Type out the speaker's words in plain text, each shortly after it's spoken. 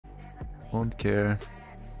Won't care.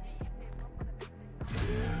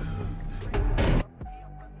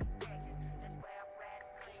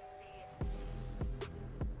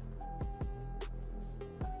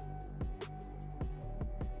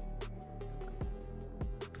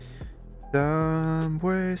 Dumb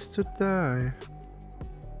ways to die.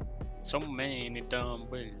 So many dumb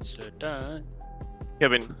ways to die.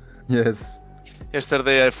 Kevin, Yes.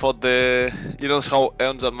 yesterday I thought the... You know how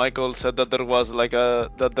Eons and Michael said that there was like a...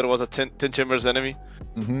 That there was a 10 chambers enemy?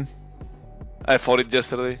 Mm-hmm. I fought it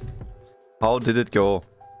yesterday. How did it go?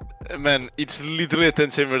 Man, it's literally a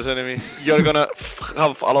 10 chambers enemy. You're gonna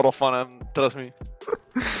have a lot of fun, trust me.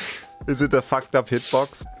 Is it a fucked up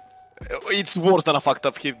hitbox? It's worse than a fucked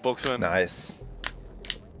up hitbox, man. Nice.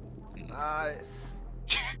 Nice.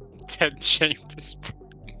 10 chambers.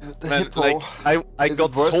 The Man, hippo. like, I Is got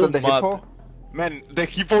it worse so than the mad. hippo? Man, the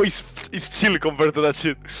hippo is chill compared to that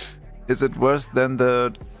shit. Is it worse than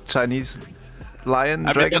the Chinese lion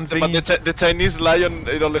dragon but thingy? the Chinese lion,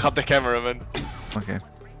 it only had the camera, man. Okay.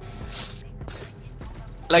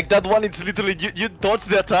 Like that one, it's literally, you dodge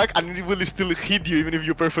the attack and it will still hit you even if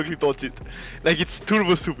you perfectly dodge it. Like, it's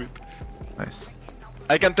turbo stupid. Nice.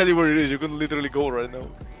 I can tell you where it is, you can literally go right now.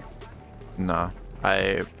 Nah.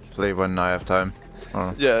 I play when I have time.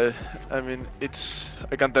 Oh. Yeah, I mean, it's...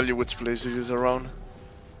 I can tell you which place it is around.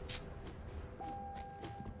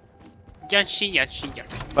 Yashi.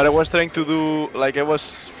 But I was trying to do, like, I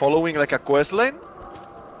was following like a quest line.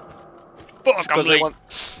 Fuck, I'm late.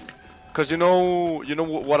 Cause you know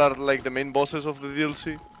what are like the main bosses of the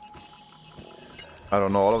DLC? I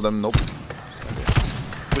don't know all of them. Nope.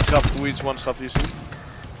 Which ones have you seen?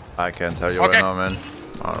 I can't tell you Okay. right now, man.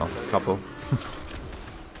 I don't know. A couple.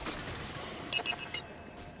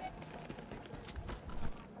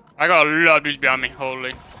 I got a lot of dudes behind me,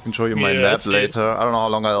 holy. I can show you my Yeah, map that's it. later. I don't know how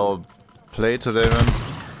long I'll play today, man.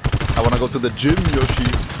 I wanna go to the gym,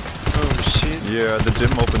 Yoshi. Oh shit. Yeah, the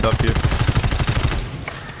gym opened up here.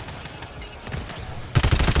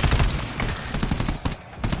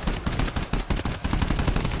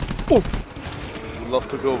 Would love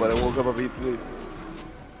to go, but I woke up a bit late.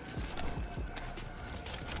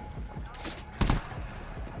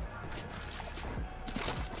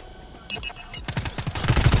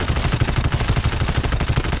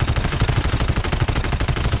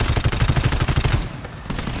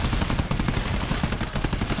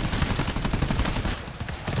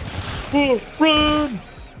 Oh, run!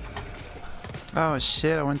 Oh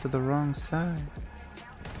shit, I went to the wrong side.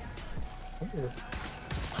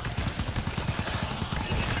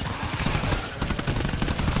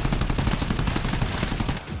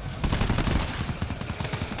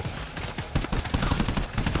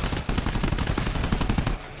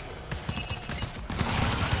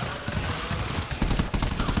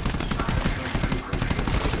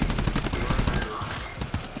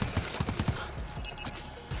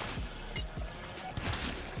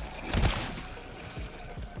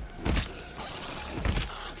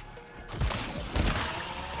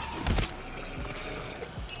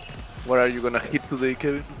 Where are you gonna hit today,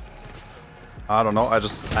 Kevin? I don't know, I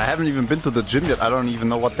haven't even been to the gym yet. I don't even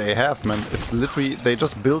know what they have, man. It's literally, they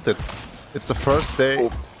just built it. It's the first day.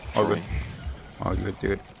 Oh, good. Oh, good,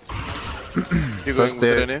 dude. You First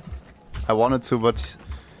going with day. Rene? I wanted to, but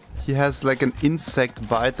he has like an insect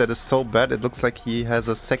bite that is so bad. It looks like he has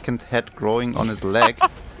a second head growing on his leg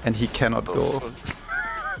and he cannot go.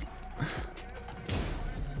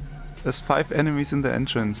 There's 5 enemies in the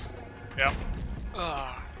entrance. Yeah.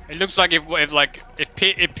 It looks like if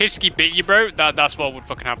Pisky bit you, bro, that's what would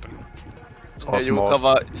fucking happen. It's Yeah,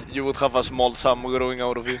 you would have a small Sam growing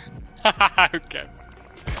out of you. Okay.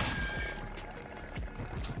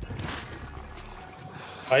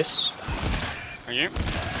 Nice. Are you?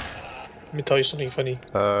 Let me tell you something funny.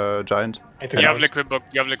 Giant. I hate the You have ground. liquid book.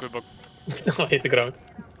 You have liquid book. I hate the ground.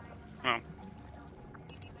 Oh.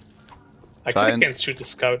 I Giant. can't shoot the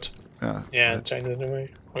scout. Yeah. Yeah, giant in the way.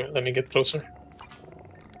 Wait, let me get closer.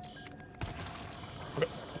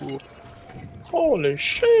 Okay. Holy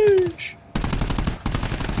sheesh!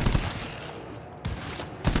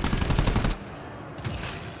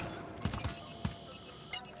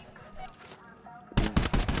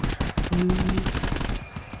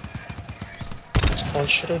 There's one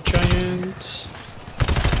shadow giant.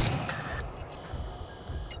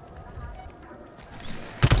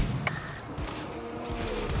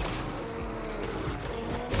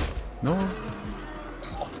 No.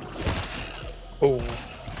 Oh.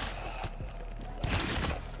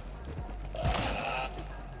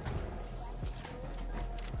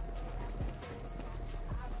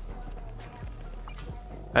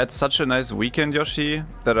 I had such a nice weekend, Yoshi,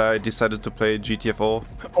 that I decided to play GTFO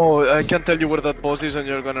Oh, I can't tell you where that boss is, and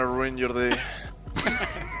you're gonna ruin your day.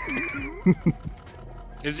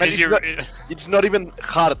 It's not even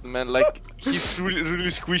hard, man. Like he's really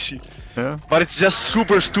squishy. Yeah. But it's just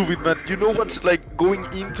super stupid, man. You know what's like going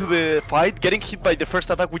into the fight, getting hit by the first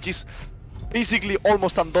attack, which is basically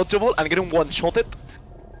almost undodgeable, and getting one-shotted.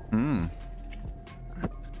 Hmm.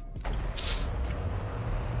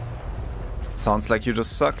 Sounds like you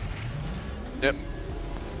just suck. Yep.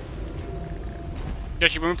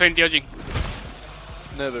 Yoshi, when we playing DLG?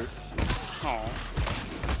 Never. Oh.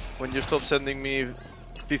 When you stop sending me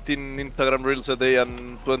 15 Instagram reels a day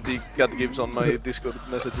and 20 cat games on my Discord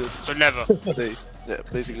messages So never. a day. Yeah,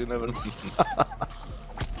 basically never. No,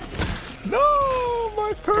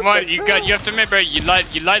 my perfect. Come on, you have to admit, bro. You like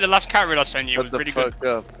the last cat reel I sent you. It was Shut the pretty good. fuck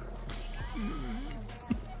up.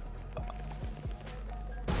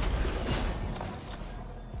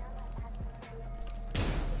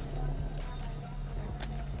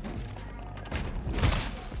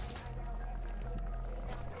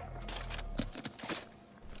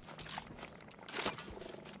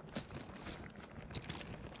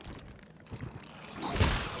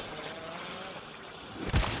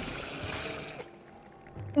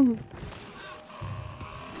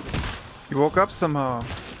 He woke up somehow.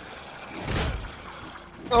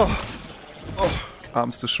 Oh, oh,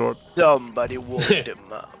 arms too short. Somebody woke him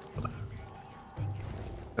up.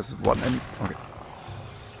 There's one enemy. Okay.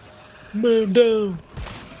 Man down.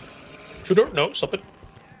 Shooter? No, stop it.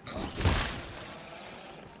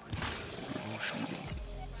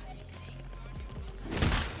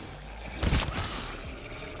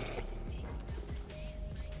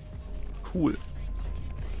 Cool.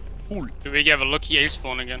 Cool. Do we have a lucky ace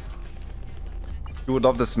spawn again? You would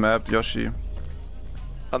love this map, Yoshi.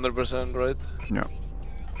 100% right? Yeah.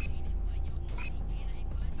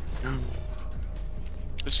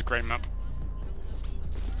 This is a great map.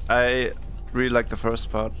 I really like the first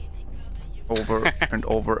part. Over and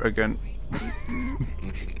over again.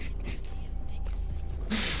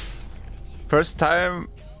 First time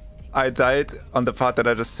I died on the part that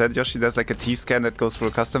I just said, Yoshi, there's like a T-scan that goes through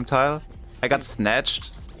a custom tile. I got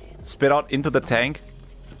snatched, spit out into the tank,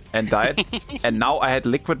 and died. And now I had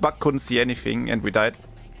liquid bug, couldn't see anything, and we died.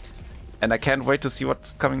 And I can't wait to see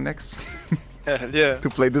what's coming next. Yeah. To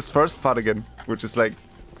play this first part again, which is like...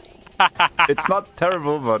 it's not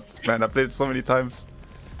terrible, but man, I played it so many times.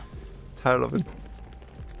 Tired of it.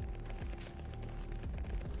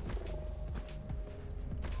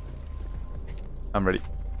 I'm ready.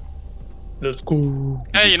 Let's go.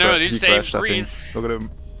 Hey, you know, He these days crashed, I breathe. think. Look at him.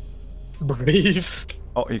 Brave.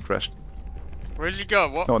 Oh, he crashed. Where'd he go?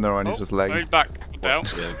 What? Oh, never mind, he's just lagging. Oh, he's back. What the hell?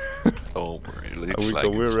 Yeah. Oh, it's like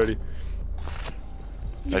We're ready.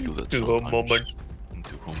 I do that Do a sometimes. moment.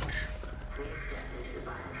 Do a moment.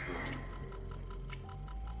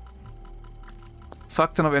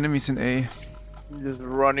 Fuck ton of enemies in A. Just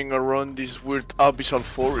running around this weird abyssal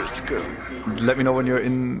forest. Let me know when you're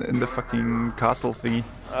in the fucking castle thingy.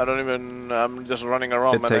 I don't even. I'm just running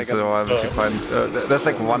around. It man. takes I a can, while to find. There's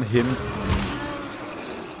like one hint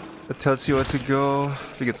that tells you where to go. I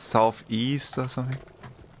think it's southeast or something.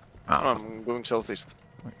 I'm going southeast.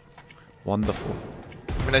 Wonderful.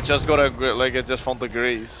 I mean, I just got a like. I just found the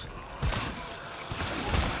grace.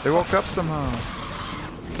 They woke up somehow.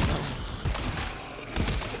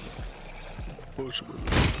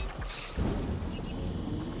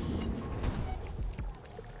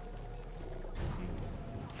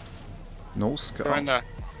 No Go in scout. there.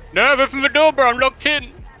 No, open the door, bro. I'm locked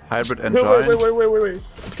in. Hybrid and Wait, giant. wait.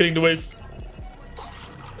 I'm getting the wave.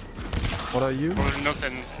 What are you? Probably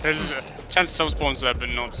nothing. There's a chance some spawns there, but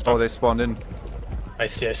not Oh, stuff. they spawned in. I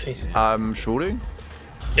see. I'm shooting.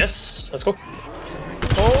 Yes, let's go.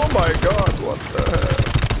 Oh my god, what the heck?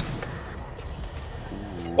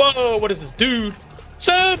 Whoa, what is this, dude?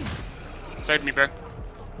 Sam! Save me, bro.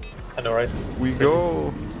 I know, right? We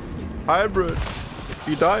go. Hybrid.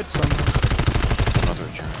 He died somehow. Another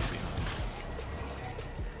giant.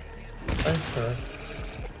 Alright.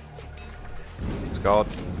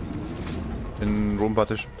 Scout. In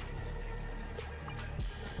Rumpatisch.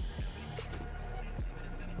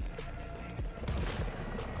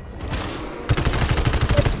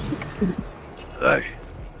 Hey.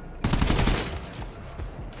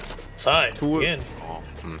 Side. Cool. Again. Oh,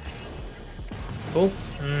 Cool.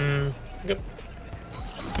 Yep.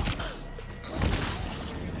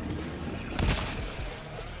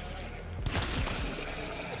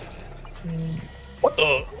 What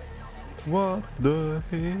the? What the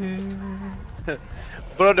hell?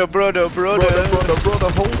 Brother, Brother,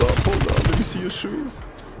 hold up. Let me see your shoes.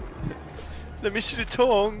 Let me see the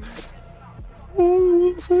tongue.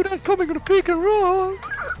 Ooh, that coming on a pick and roll.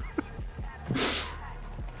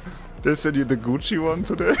 They sent you the Gucci one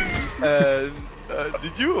today?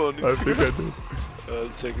 Did you? I think I did. I'll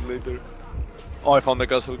check it later. Oh, I found the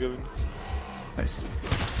castle, Kevin. Nice.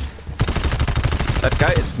 That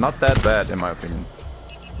guy is not that bad, in my opinion.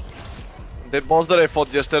 The boss that I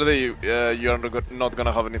fought yesterday, you are not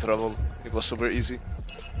gonna have any trouble. It was super easy.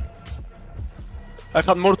 I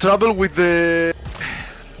had more trouble with the...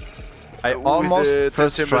 I with almost the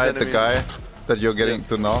first Ten tried Chambers the guy that you're getting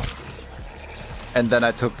to now. And then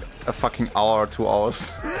I took a fucking hour or 2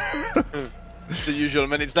 hours. It's the usual,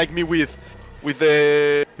 man. It's like me with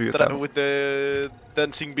the Sam? with the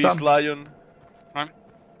dancing beast Sam. lion.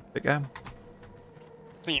 Big M.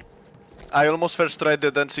 I almost first tried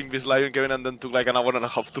the dancing beast lion, Kevin, and then took like an hour and a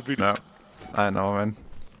half to beat No, it. I know, man.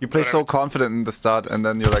 You play so confident in the start, and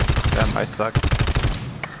then you're like, damn, I suck.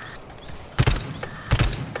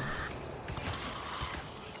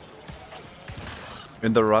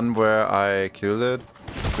 In the run where I killed it,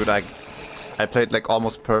 dude, I played like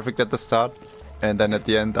almost perfect at the start, and then at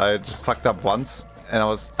the end I just fucked up once, and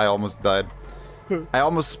I almost died. I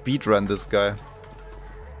almost speedrun this guy.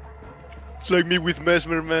 It's like me with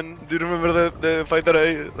Mesmer, man. Do you remember the fight that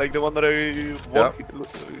the one that I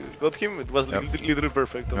got him? It was literally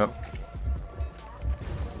perfect. Yep.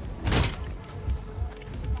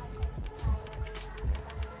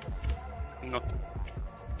 Not.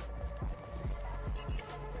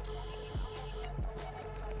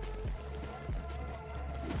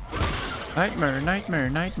 Nightmare, nightmare,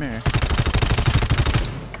 nightmare.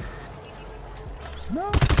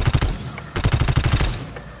 No.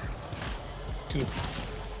 Two.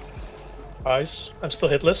 Eyes. I'm still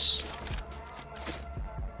hitless.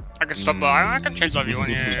 I can stop, I can change that view on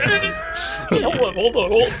you. Hold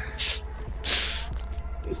on.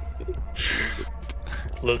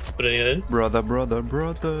 Look, putting it in. Brother.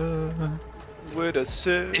 With a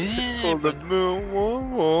sip on the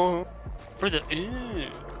moon. Brother,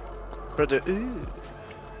 Brother,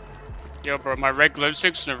 Yo, bro, my red glow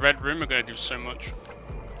sticks in a red room are gonna do so much.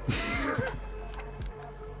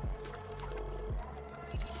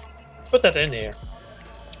 Put that in here.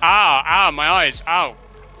 Ow, my eyes, ow.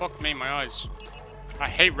 Fuck me, my eyes. I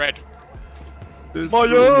hate red. This My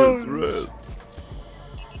room is eyes. red.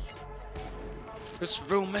 This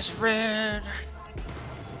room is red.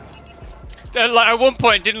 Like at one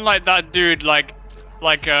point, didn't like that dude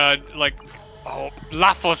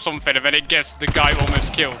laugh or something, and then it gets the guy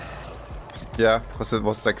almost killed. Yeah, because it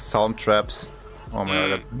was like sound traps. Oh my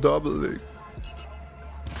god, doubling.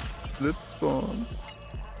 Flip spawn.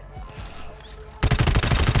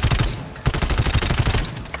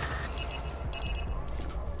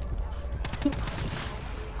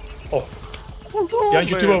 Oh. Behind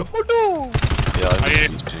you, T1. Yeah, I I need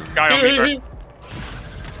need these two. guy on me,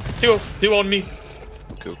 bro. T1 on me.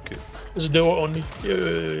 Okay. There's a door on me.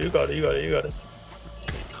 You got it.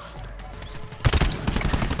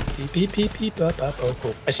 Beep, bop,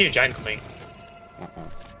 oh. I see a giant coming.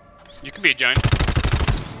 You can be a giant.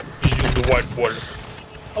 He's using the white wall.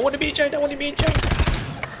 I want to be a giant.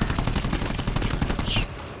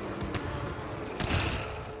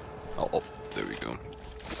 Oh, there we go.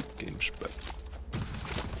 Game spec.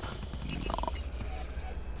 No.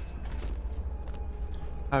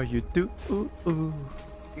 How you do?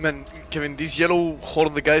 Man, Kevin, these yellow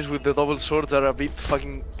horde guys with the double swords are a bit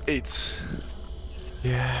fucking AIDS.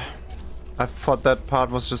 Yeah. I thought that part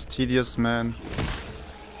was just tedious, man.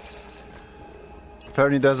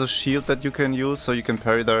 Apparently there's a shield that you can use so you can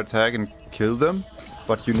parry their attack and kill them.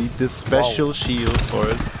 But you need this special shield for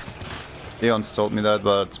it. Leon's told me that,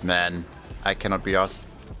 but man, I cannot be asked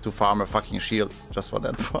to farm a fucking shield just for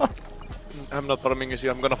that part. I'm not farming a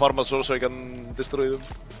shield, I'm gonna farm a sword so I can destroy them.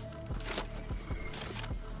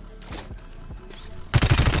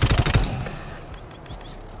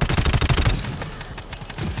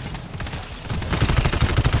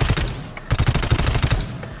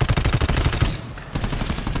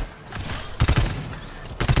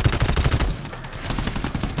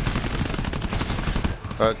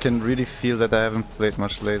 I can really feel that I haven't played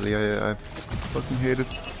much lately. I fucking hate it.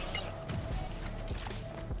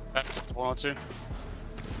 One or two.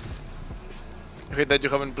 You hate that you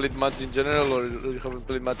haven't played much in general, or you haven't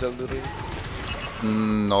played much Elden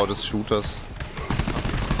Ring? No, just shooters.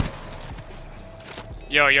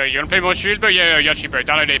 Yo, you wanna play more shield, bro? Yeah, Yoshi, bro.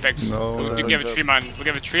 Download Apex. No, We'll give a tree, man. We'll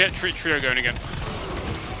give a trio going again.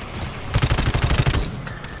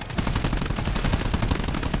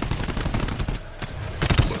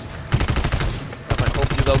 And I hope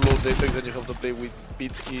you download Apex and you have to play with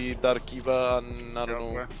Pitsky, Dark Kiva, and I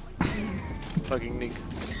don't know. Fucking Nick.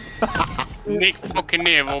 Nick fucking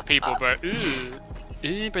near of all people, bro.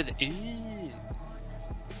 Ooh, brother. Ooh.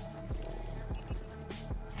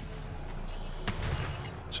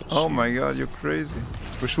 Oh my god, you're crazy.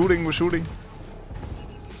 We're shooting, we're shooting.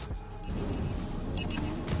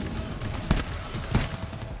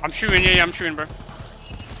 I'm shooting, yeah, I'm shooting, bro.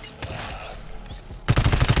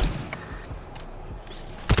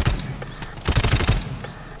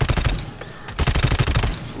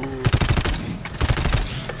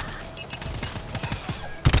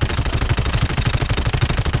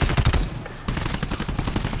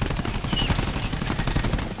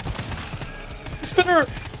 Spinner!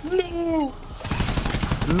 No!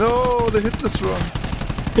 No, the hitless run.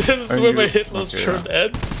 This is Are where my you- hitless okay, turn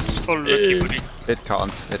ends. Oh, lucky, buddy. It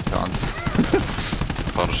counts, it counts.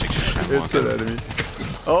 Bara 6 It's an enemy.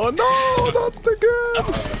 Oh no, not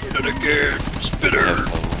again! Not again! Spinner!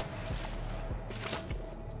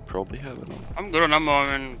 Probably have it on. I'm good on ammo,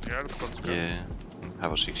 I mean, yeah, of course. Yeah,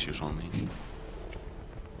 have a 6 use on me.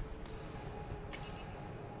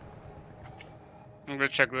 I'm gonna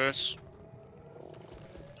check this.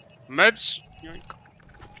 Meds? Yoink.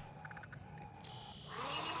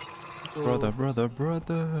 Brother, brother,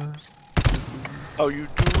 brother. How you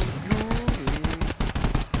do?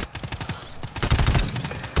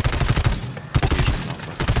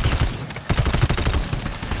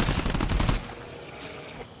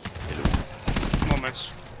 Come on,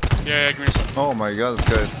 meds. Yeah, give me some. Oh my god, this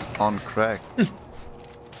guy's on crack.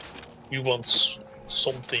 You want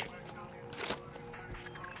something.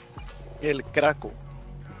 El Craco.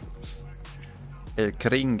 El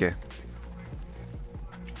Kringe.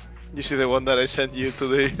 You see the one that I sent you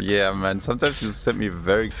today? Yeah, man, sometimes you send me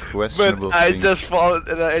very questionable But I things. just found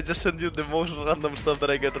and I just sent you the most random stuff that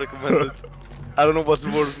I get recommended. I don't know what's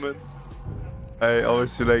worse, man. I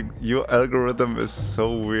always feel like your algorithm is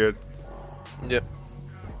so weird. Yep.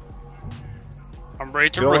 I'm ready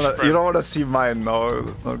to You rush, don't, bro. you don't want to see mine, no.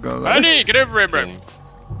 Not gonna lie. Andy, get over here, bro.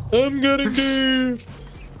 Okay. I'm getting there!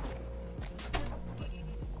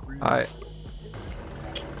 I.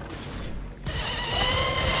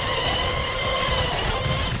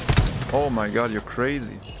 Oh my god, you're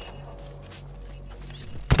crazy.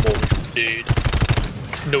 Oh, dude.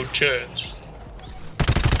 No chance.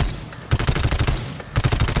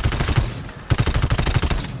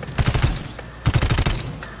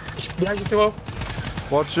 Behind you,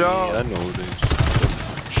 Timo. Watch Yeah, out! I know this.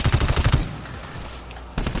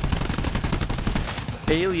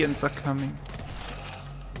 Aliens are coming.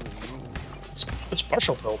 It's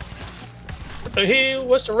partial build. What the hell?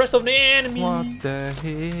 What's the rest of the enemy? What the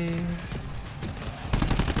hell?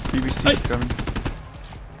 BBC is coming.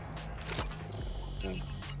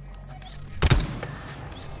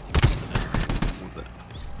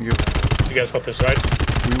 You, You guys got this, right?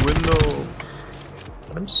 we win though.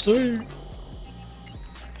 I'm sorry.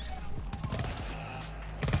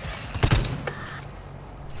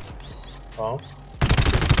 Oh.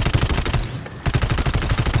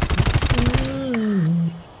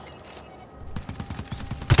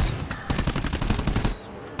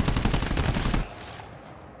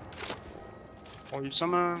 Oh, you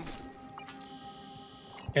some,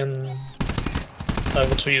 And I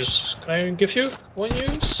want to use. Can I give you one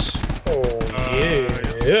use? Oh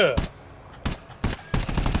yeah.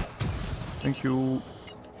 Thank you.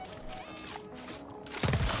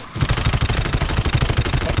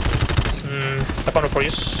 I found a for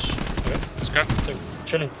use. Okay, let's go. so,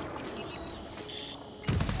 chilling.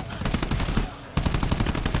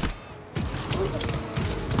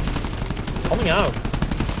 Coming out.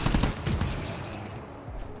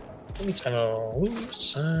 Let me tell.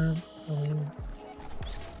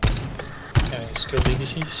 Okay, skill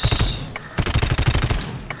BBCs.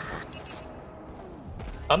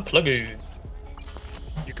 Unplug it.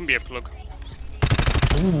 You can be a plug.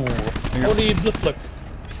 Ooh. Only blood plug.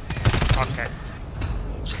 Okay.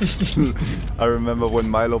 I remember when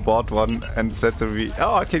Milo bought one and said to me,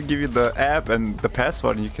 "Oh, I can give you the app and the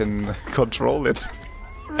password, and you can control it."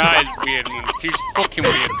 That is weird, man. He's fucking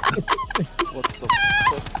weird. What the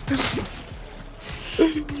fuck?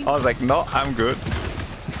 I was like, "No, I'm good.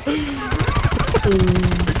 I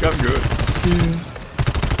think I'm good."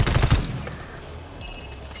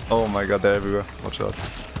 Oh my god, they're everywhere. Watch out.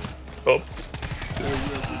 Oh.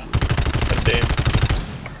 God damn.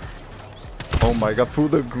 Oh my god, through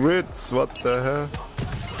the grids. What the hell?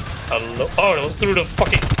 Hello. Oh, that was through the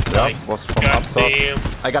fucking. Yeah, was from God up top. damn.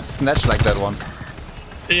 I got snatched like that once.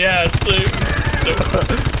 Yeah, so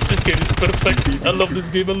this game is perfect. I love this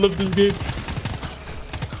game. I love this game.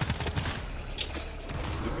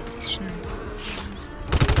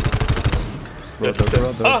 Brother,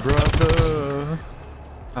 brother, Ah. brother.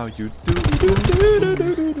 How you do?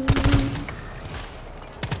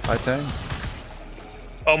 Hi, tank.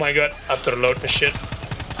 Oh my god, I have to reload the shit.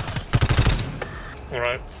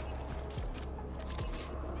 Alright.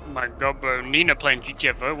 my god, bro. Nina playing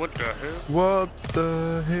GTFO, what the hell? What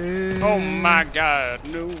the hell? Oh my god,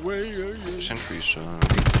 no way. Sentries.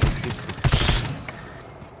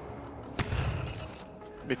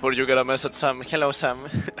 Before you get a message, Sam. Hello, Sam.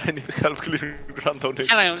 I need help clearing rundown 8.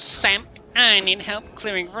 Hello, Sam. I need help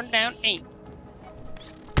clearing rundown 8.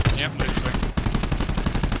 Yep, literally.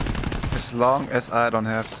 As long as I don't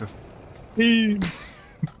have to.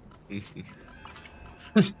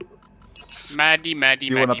 Maddie.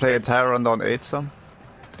 You wanna play entire rundown 8, Sam?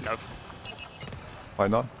 No. Why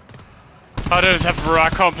not? I don't have. I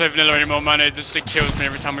can't play vanilla anymore, man. It just kills me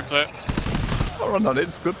every time we play it. Oh, rundown 8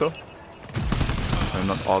 is good though. Well,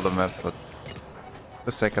 not all the maps, but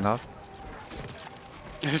the second half.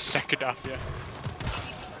 The second half, yeah.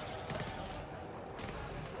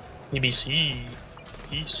 EBC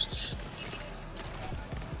East.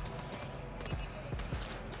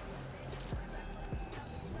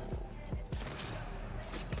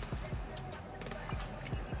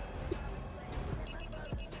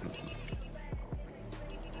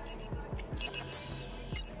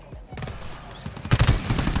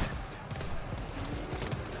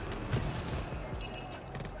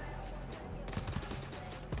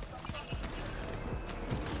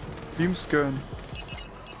 Team scan.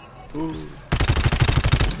 Ooh.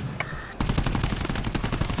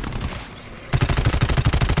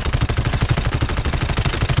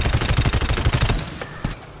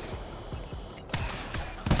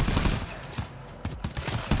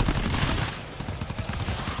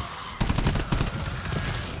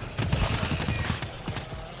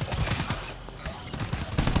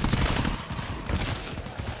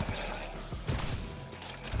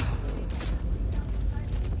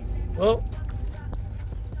 Well.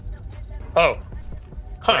 Oh.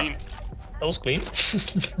 Huh. Clean. That was clean.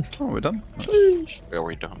 Oh, we're done. Are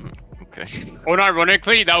we done? Okay.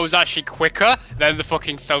 Unironically, that was actually quicker than the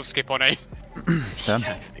fucking self skip on A. Damn.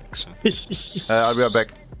 I think so. I'll be right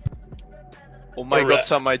back. Oh my god, Alright.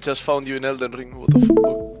 Sam, I just found you in Elden Ring. What the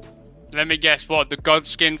fuck? Let me guess, what? The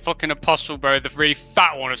Godskin fucking apostle, bro. The really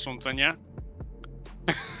fat one or something, yeah?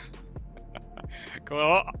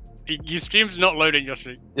 Go on. Your stream's not loading,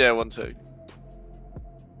 Yoshi. Yeah, one sec.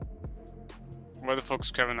 Where the fuck's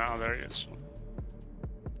Kevin now? Oh, there he is.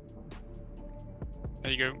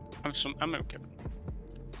 There you go. Have some ammo, Kevin.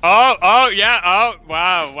 Oh, yeah. Oh,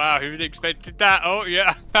 wow. Who expected that? Oh,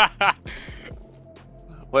 yeah.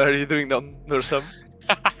 What are you doing down there, Sam?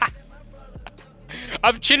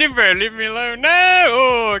 I'm chilling, bro. Leave me alone. No!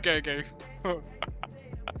 Oh, okay.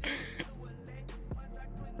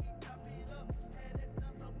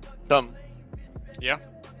 Sam. Yeah?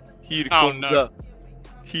 Here Oh, comes no. the...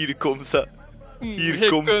 Here comes the... Here Here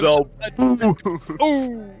comes comes the...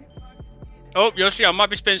 Oh! Oh, Yoshi, I might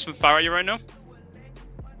be spinning some fire at you right now.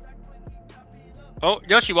 Oh,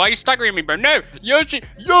 Yoshi, why are you staggering me, bro? No! Yoshi,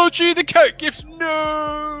 the cat gifts,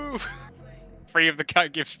 no! Free of the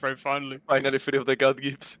cat gifts, bro, finally. Finally free of the cat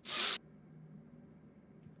gifts.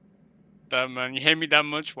 Damn, man, you hate me that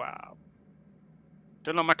much? Wow.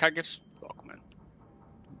 Don't know my cat gifts? Fuck, man.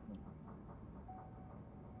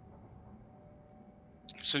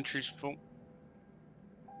 Sentry's full.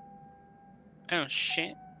 Oh,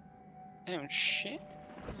 shit.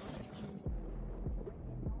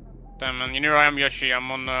 Damn, man, you know where I am, Yoshi. I'm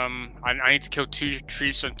on, I need to kill 2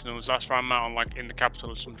 tree sentinels. That's where I'm at, on, like, in the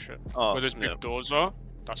capital or some shit. Oh, Where those big doors are.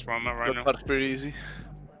 That's where I'm at right that now. part's pretty easy.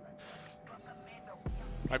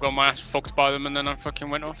 I got my ass fucked by them and then I fucking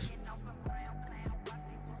went off.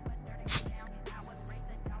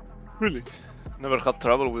 Really? Never had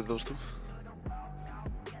trouble with those two.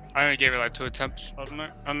 I only gave it like 2 attempts, I don't know.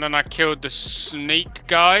 And then I killed the snake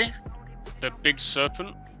guy. The big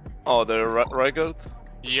serpent. Oh, the Rykard?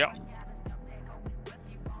 Yeah.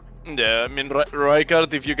 Yeah, I mean,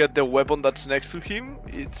 Rykard, if you get the weapon that's next to him,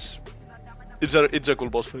 it's a cool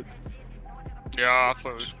boss fight. Yeah, I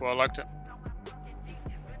thought it was cool. I liked it.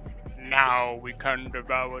 Now we can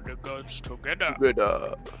devour the gods together.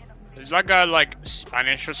 Is that guy like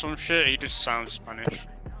Spanish or some shit? He just sounds Spanish.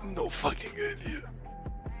 No fucking idea.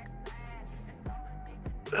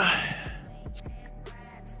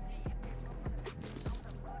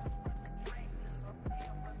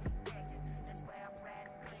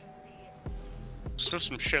 Still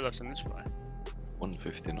some shit left in this way.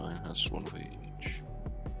 159 has 1 of each.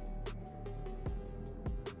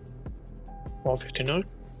 159.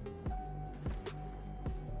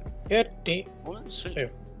 Yeah, What? See? Yeah.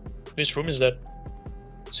 This room is that.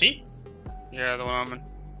 See? Yeah, the one I'm in.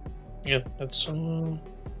 Yeah, that's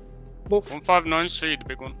 159C, the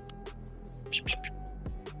big one.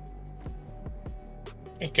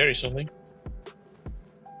 I carry something.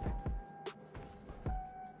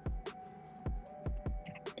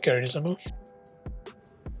 Carry this ammo.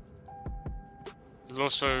 There's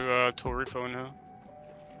also Torifo in here.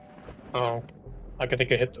 Oh, I can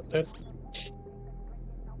take a hit of that.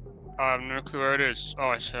 I have no clue where it is.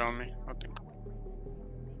 Oh, it's here on me, I think.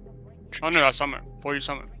 Oh no, that's something. 40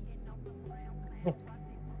 something.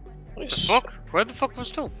 Nice. The fuck? Where the fuck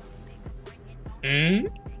was Tor?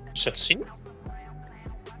 Set C.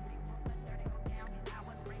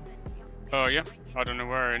 Oh yeah, I don't know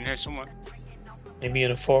where, in here somewhere. Maybe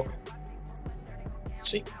in a fog.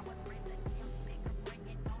 See.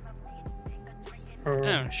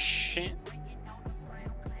 Oh shit.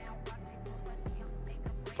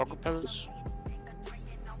 Fog repellers.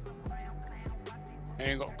 I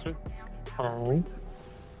ain't got a clue. Oh.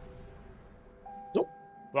 Nope.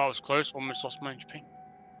 Well, I was close, almost lost my HP.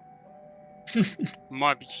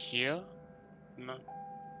 Might be here. No.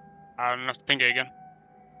 I don't have to ping it again.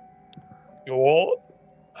 What?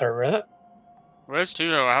 Alright. Where's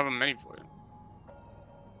 2-0? I have a mini for you.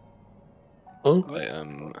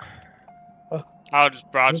 Huh? I'll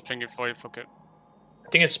just Brad's ping it for you, fuck it. I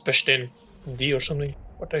think it's pushed in D or something.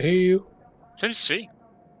 What I hear you? It's C.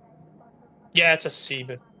 Yeah, it's a C,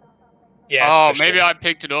 but yeah. Oh, It's pushed maybe in. I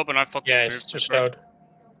picked it up and I fucking Yeah, moved it's it, just bro. out.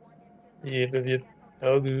 Yeah, baby.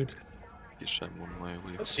 Oh, good. Yes, I'm on my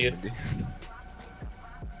way. I see it. already.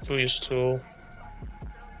 Too used to.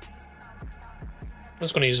 I'm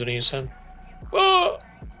just gonna use it in his hand. Oh!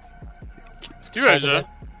 2-0's there.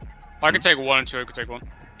 I could take one and 2-0 could take one.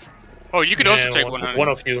 Oh, you could also take one. One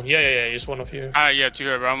of you. Yeah. Use one of you. Ah, yeah,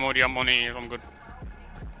 2-0, but I'm on E, I'm good.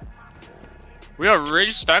 We are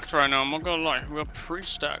really stacked right now, I'm not gonna lie. We are pretty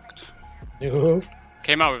stacked. Yo.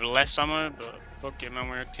 Came out with less ammo, but fuck it, man,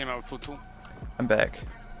 we came out with full tool. I'm back.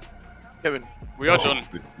 Kevin, We are done.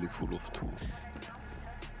 Completely full of tools.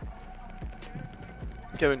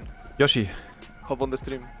 Kevin, Yoshi. hop on the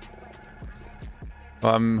stream.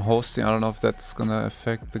 I'm hosting. I don't know if that's gonna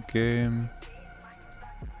affect the game.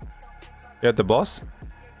 Yeah, the boss?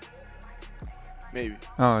 Maybe.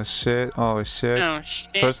 Oh shit. Oh shit. Oh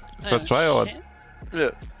shit. First try or what? shit. Yeah.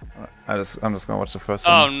 I'm just gonna watch the first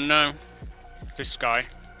Oh one. no. This guy.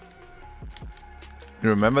 You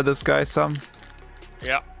remember this guy, Sam?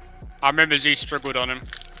 Yeah. I remember Z struggled on him.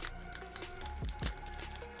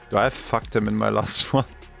 Do I fucked him in my last one?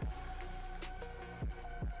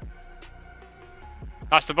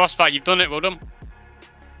 That's the boss fight, you've done it, well done.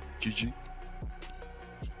 GG.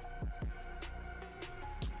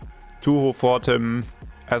 Two who fought him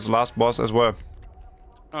as last boss as well.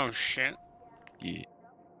 Oh shit. Yeah.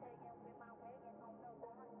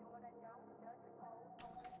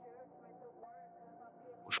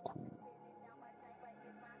 Was cool.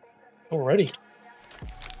 Already.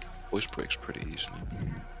 Voice breaks pretty easily.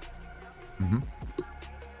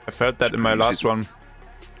 I felt that in my last one.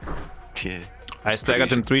 Yeah. I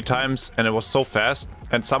staggered him 3 times and it was so fast.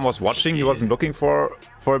 And Sam was watching, he wasn't looking for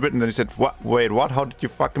a bit, and then he said, "What? Wait, what? How did you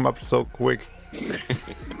fuck him up so quick?"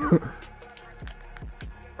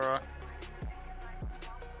 Bruh.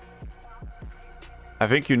 I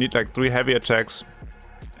think you need like 3 heavy attacks,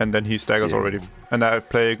 and then he staggers already. And I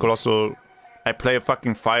play Colossal. I play a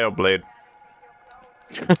fucking Fireblade.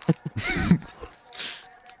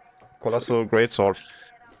 Colossal Greatsword.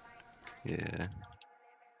 Yeah.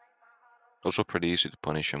 Also pretty easy to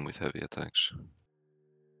punish him with heavy attacks.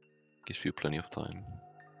 Gives you plenty of time.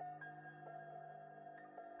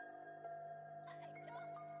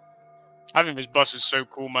 I think this boss is so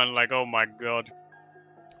cool, man, like, oh my god.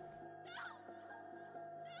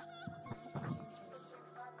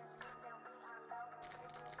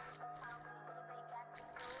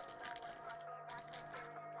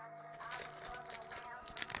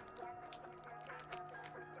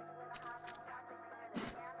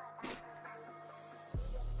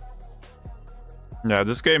 Yeah,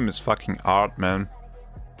 this game is fucking art, man.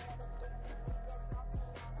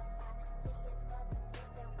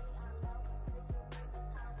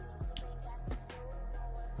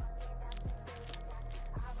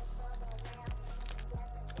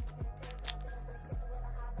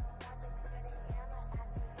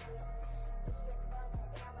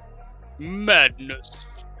 Madness.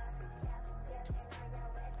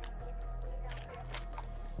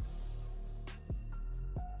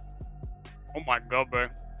 Oh my god, bro.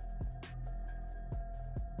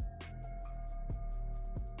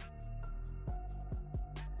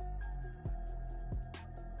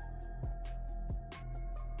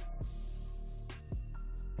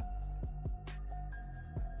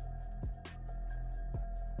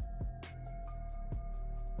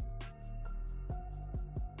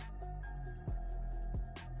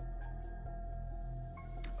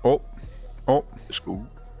 Oh. Oh. Let's go.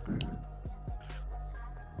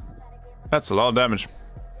 That's a lot of damage.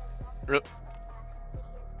 Re-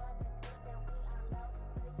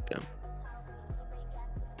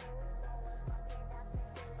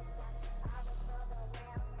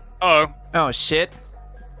 Oh. Oh shit.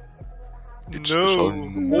 It's No. so- Oh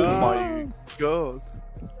my god.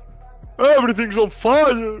 Everything's on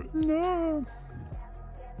fire. No.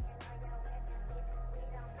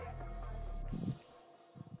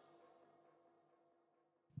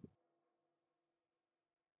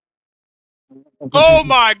 Oh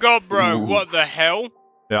my god, bro. Ooh. What the hell?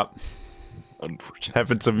 Yeah. Unfortunate.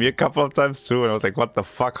 Happened to me a couple of times too, and I was like, what the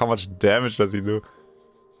fuck? How much damage does he do?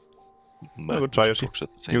 Good try, Yoshi.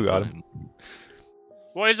 You got it.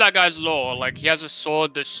 What is that guy's lore? Like, he has a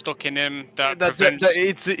sword that's stuck in him that prevents...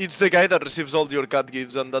 It's the guy that receives all your cat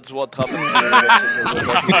gifts, and that's what happens.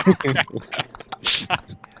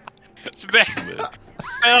 It's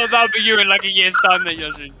that'll be you in like a year's time then,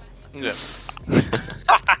 Yoshi. Yeah.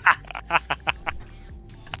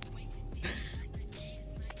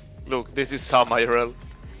 Look, this is Sam IRL.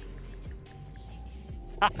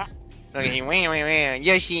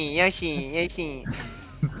 Yoshi.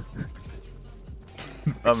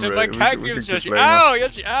 So my cat gives Yoshi. Ow,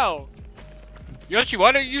 Yoshi, ow. Yoshi,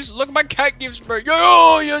 why don't you just look at my cat gives, bro?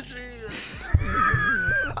 Yo, Yoshi.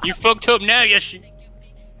 You fucked up now, Yoshi.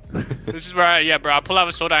 This is where, yeah, bro. I pull out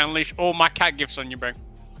a sword, I unleash all my cat gifts on you, bro.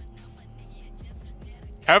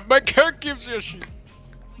 Have my cat gifts, Yoshi.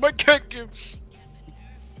 My cat gifts.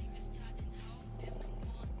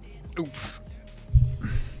 Oof.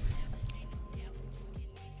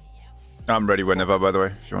 I'm ready whenever, by the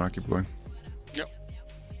way, if you wanna keep going. Yep.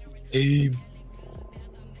 Aim.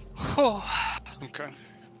 Okay.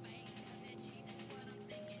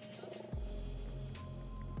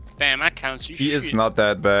 Damn, that counts. You He shit. is not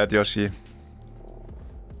that bad, Yoshi.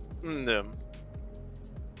 No.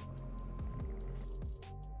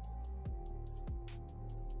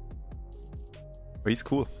 But he's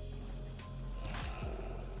cool.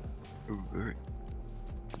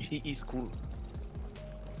 He is cool.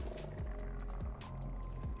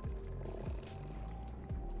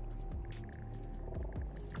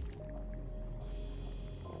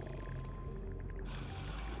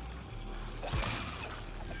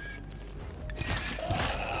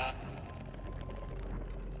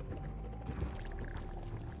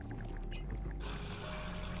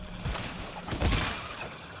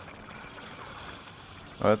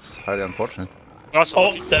 Oh, that's highly unfortunate. That's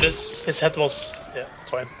Oh, that is... His head was... Yeah,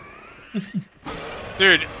 it's fine.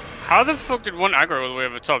 Dude, how the fuck did one aggro all the way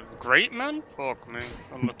over the top? Great, man? Fuck, man.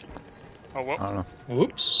 Unlucky. Oh, what? I don't know.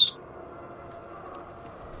 Whoops.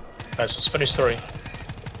 Nice, it's a funny story.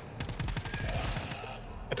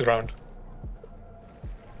 At the ground.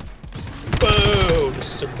 Whoa, there's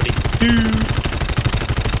somebody huge.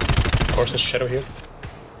 Of course, there's shadow here.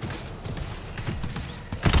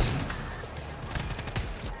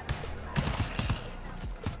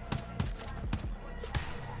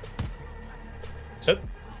 That's it.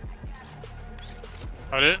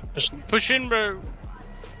 Got it? Just push in, bro.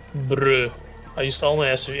 Bruh. I used all my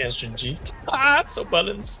SG. Ah, I'm so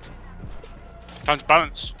balanced. Time to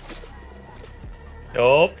balance.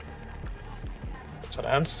 Yup. That's what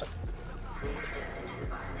I'm saying.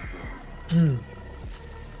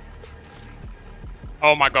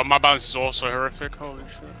 Oh my god, my balance is also horrific. Holy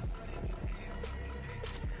shit.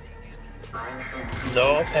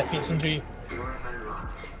 Love heavy infantry.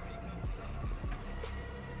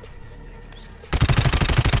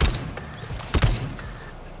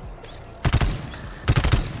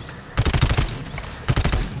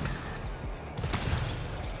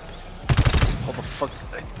 How the fuck?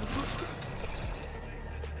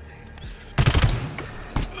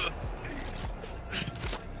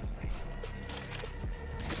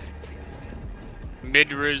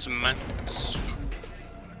 Mid-res max.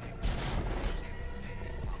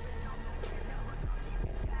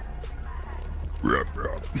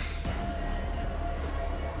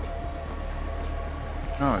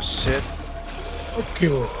 Oh shit. Okay.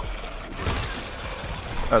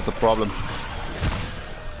 That's a problem.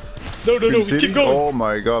 No, we City? keep going. Oh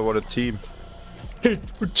my god, what a team.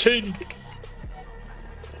 We're chaining.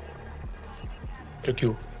 Thank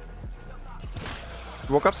you.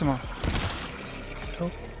 Woke up somehow.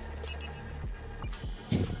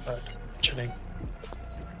 Alright, chilling.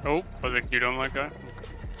 Oh, I think you don't like that.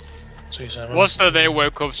 So he's What's the they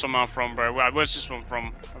woke up somehow from, bro? Where's this one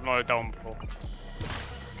from? I've not heard that one before.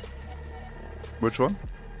 Which one?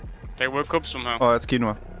 They woke up somehow. Oh, that's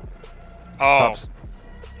quinoa. Oh, Pups.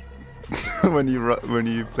 when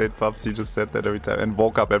you played Pups, you just said that every time and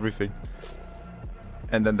woke up everything.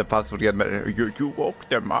 And then the Pups would get mad. You woke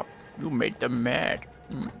them up. You made them mad.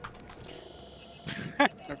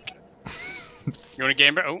 Okay. You want a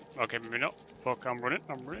game, bro? Oh, okay, maybe not. Fuck, I'm running.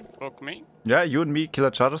 Fuck me. Yeah, you and me kill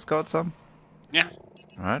a charter scout, Sam? Yeah.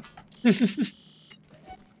 Alright.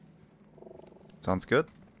 Sounds good.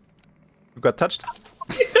 You got touched?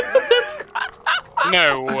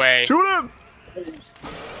 No way. Shoot him!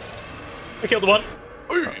 I killed one.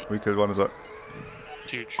 We killed one as well.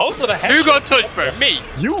 Huge. Also the headshot. Who got touched, bro? Me?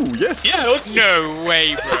 You, yes! Yeah, it was No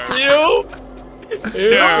way, bro. you.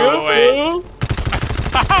 No way.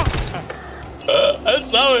 I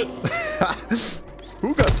saw it.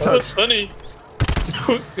 Who got That was touched? funny.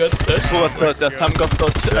 Who got touched? Who got touched? That Sam got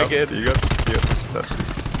touched again. You got touched.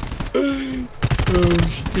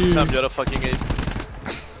 Sam, you're a fucking ape.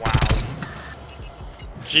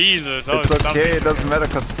 Jesus, that It's was okay, something. it doesn't matter,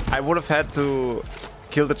 because I would have had to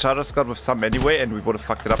kill the charter scout with some anyway, and we would have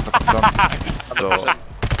fucked it up because of some. So,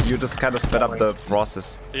 you just kind of sped up the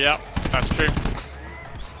process. Yeah, that's true.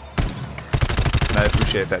 And I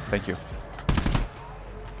appreciate that, thank you.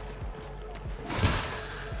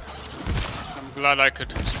 I'm glad I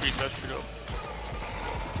could speed that shit up.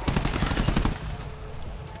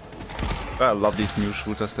 I love these new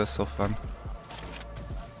shooters, they're so fun.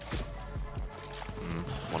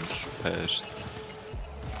 One's passed.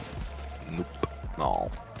 Nope. No.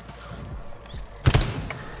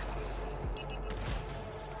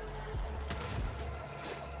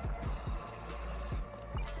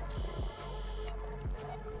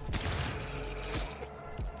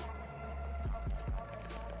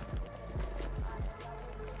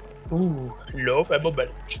 Ooh, love ammo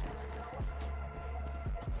bench.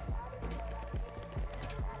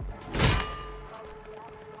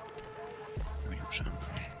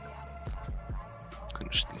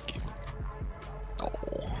 Couldn't sneak him.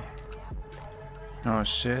 Oh. Oh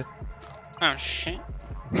shit. Oh shit.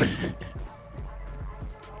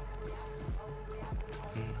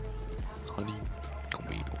 Honey, come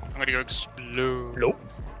here. I'm gonna go explode. Nope.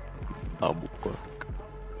 Ammo pack.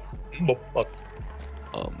 But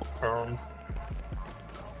Ammo.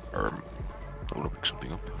 I wanna pick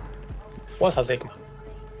something up. what has Sigma?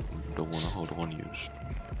 Don't wanna hold one use.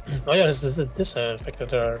 Oh yeah, this infected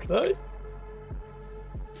there. Right?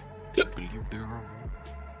 I believe there are.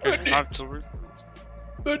 I have to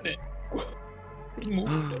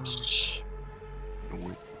Remove this. No,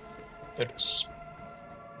 wait. There it is.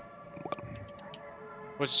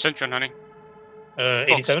 What's the century on, honey?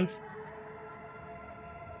 87.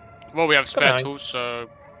 Well, we have spare Come on. tools, so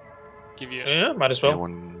give you. Yeah, might as Yeah, well.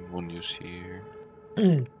 one use here.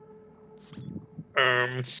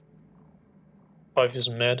 5 use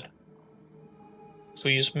med. 2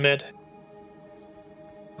 use med.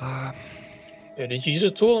 Yeah, did you use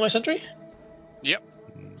a tool on my sentry? Yep.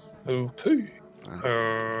 Okay.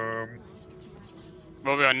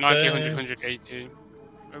 Well, we are 90, 100, 180.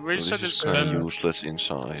 We This said is it's kind of useless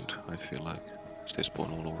inside, I feel like. They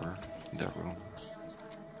spawn all over in that room.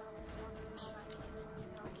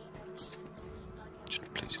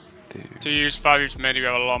 Should place it there. to use 5 use med, we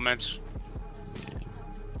have a lot of meds.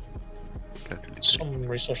 Gladly. Some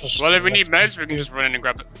resources. Well, if we need meds, we can just run in and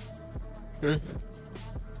grab it.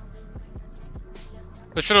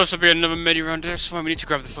 There should also be another medi around here, so we need to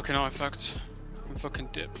grab the fucking artifact and fucking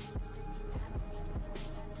dip.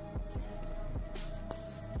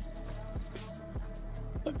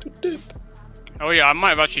 Time to dip. Oh yeah, I might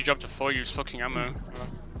have actually dropped a 4 use fucking ammo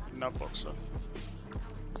in that box, so.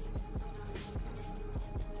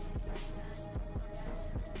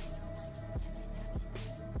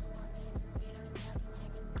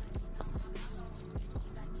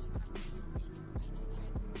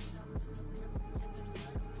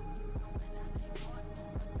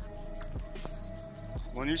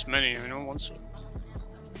 One use many, no one wants it.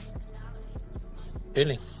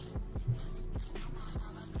 Really?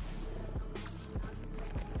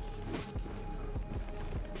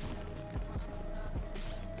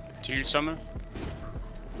 To use summer?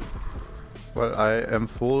 Well, I am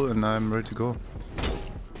full and I'm ready to go.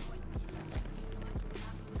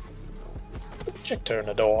 Check turn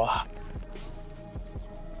the door.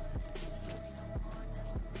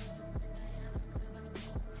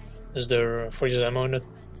 Is there freezer ammo in the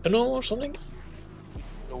tunnel or something?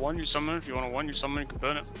 The one use summer, if you want a one use summer, you can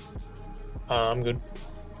burn it. I'm good.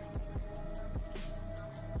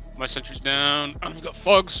 My sentry's down. I've got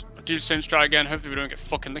fogs. I'll do the same strat again. Hopefully we don't get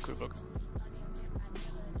fucking liquid bug.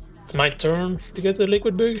 It's my turn to get the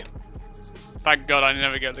liquid bug. Thank God I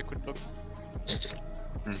never get liquid bug.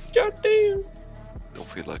 God damn. Don't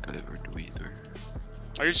feel like I ever do either.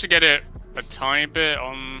 I used to get it a tiny bit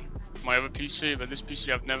on my other PC, but this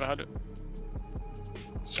PC I've never had it.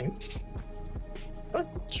 So,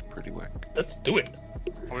 It's pretty whack. let's do it.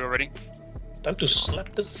 Are we all ready? Time to slap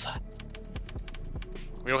this.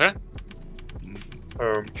 We okay?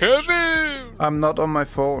 Um, Kevin! I'm not on my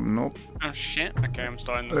phone, nope. Oh shit, okay, I'm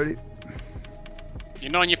starting. Ready?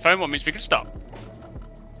 You're not on your phone, what means we can stop?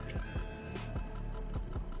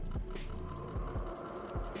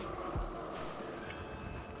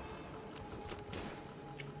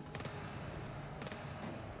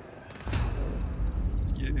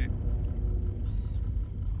 Yeah.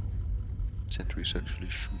 Sentry's actually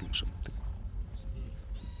shooting something.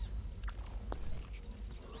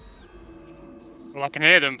 Well, I can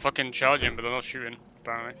hear them fucking charging, but they're not shooting,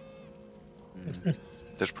 apparently.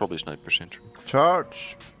 There's probably a sniper sentry.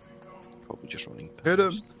 Charge! Probably just running past. Hit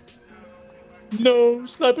him! no,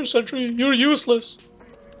 sniper sentry, you're useless.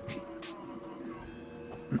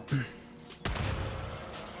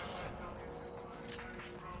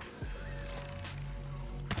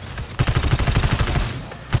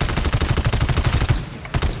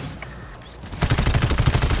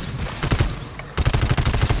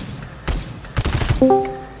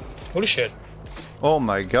 Holy shit. Oh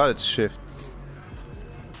my god, it's shift.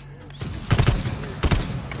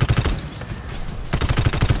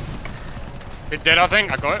 Bit dead, I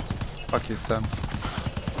think. I got it. Fuck you, Sam.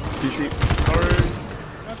 PC.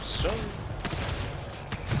 Sorry. I'm sorry.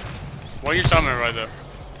 Why are you summoning right there?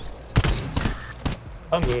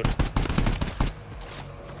 I'm good.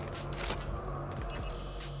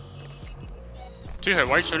 Two-hit,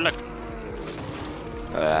 why are you so left?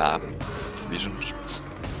 Visions.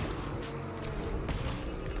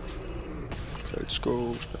 Let's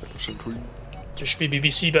go, sniper sentry. There should be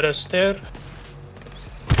BBC better stair.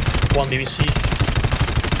 One BBC.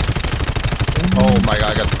 Oh my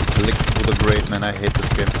god, I got licked with a grate, man. I hate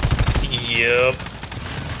this game. Yep.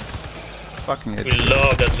 Fucking hate We this game.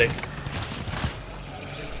 love that lick.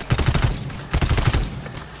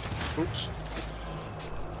 Oops.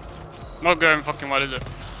 Not going fucking well, is it?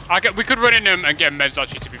 We could run in them and get meds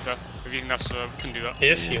actually, to be fair. If you think that's, we can do that.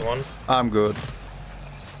 If you want. I'm good.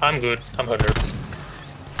 I'm good. I'm 100.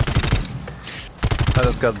 I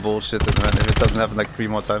just got bullshitted, man. If it doesn't happen like 3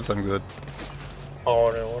 more times, I'm good.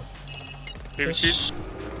 Oh no. BBC.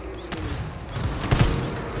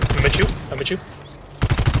 I'm at you. I'm at you.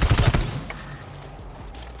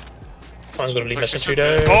 I'm gonna leave my sentry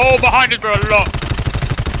there. Oh, behind us, bro, a lot.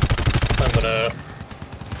 I'm gonna.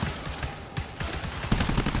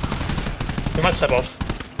 We might step off.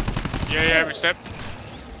 Yeah, we step.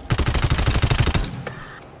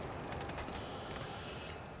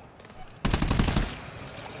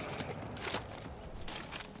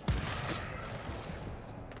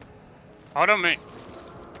 Hold on, mate.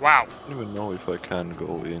 Wow. I don't even know if I can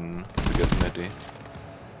go in to get Medi.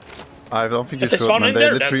 I don't think you If they should, spawn man. in They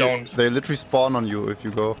there, literally, then don't. they literally spawn on you if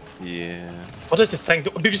you go. Yeah. What does this tank do?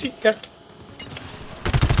 BBC, guys.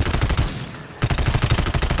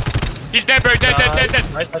 He's dead, bro. Dead.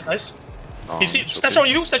 Nice, nice, nice. Oh, BBC, it's snatch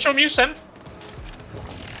okay. on you, Sam.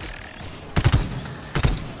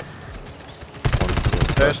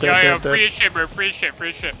 Dead, Yeah, dead, free dead. as shit, bro. Free as shit.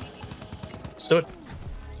 Let's do it.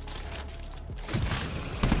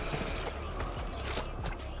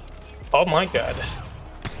 Oh my god.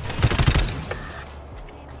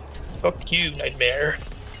 Fuck you, nightmare.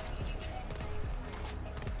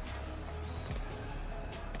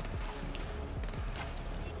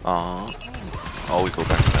 Oh, we go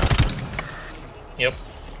back now. Yep.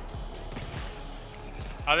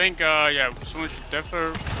 I think, yeah, someone should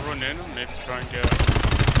definitely run in and maybe try and get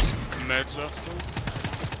meds after.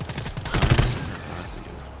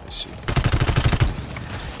 I see.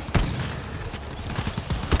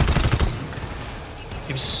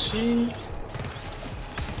 BBC.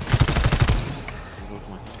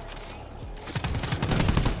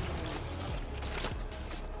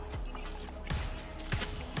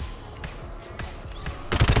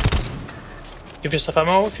 Give yourself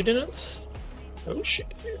ammo if you didn't. Oh shit.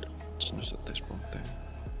 It's just at this point there.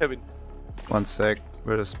 Kevin. 1 sec.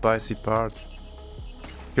 Where's the spicy part?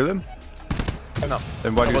 Kill him? No.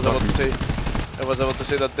 Then why do I you was about talk to me? say. I was about to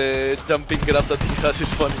say that the jumping grab that he has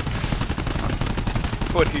is funny.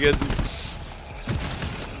 When he gets it.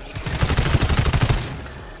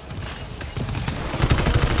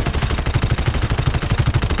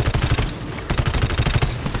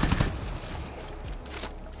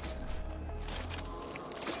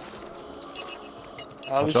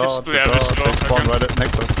 We Watch should out, split watch out this out. door. They spawn Okay. right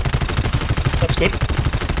next to us. That's good.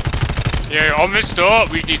 Yeah, on this door,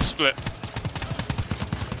 we need to split.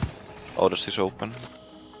 Oh, this is open.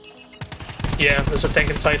 Yeah, there's a tank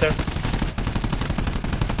inside there.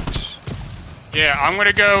 Yeah, I'm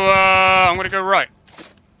gonna go right.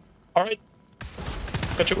 Alright.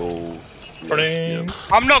 Got you. Go Running. Yeah.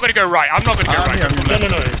 I'm not gonna go right. I'm not gonna go right. No.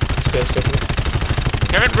 It's good, it's good.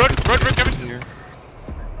 Kevin, run, Kevin. Here.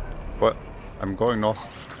 What? I'm going north.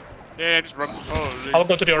 Yeah, just run. Oh, I'll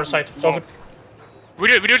go to the other side. It's all good. we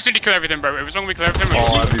do just need to kill everything, bro. As long as we kill everything, we're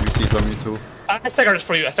Oh, BBC's on me too. I staggered it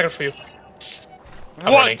for you. I staggered for you.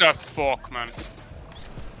 I'm What running. the fuck, man?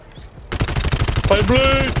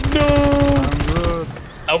 Fireblade! No! I'm good.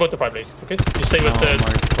 I'll go to Fireblade, okay? You stay with Oh my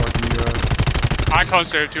fucking god. I can't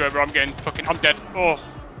save too, bro. I'm getting fucking. I'm dead. Oh.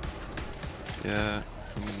 Yeah.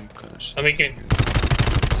 I'm kind of. I'm making.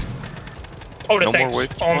 Oh, the No more tanks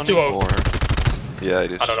waves on spawning, 2-0. or... Yeah,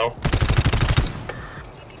 it is. I don't know.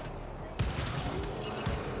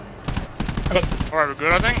 Alright, we're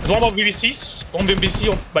good, I think. There's one more BBCs. One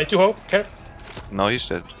BBC by 2-0. Okay. No, he's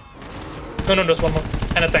dead. No, there's one more.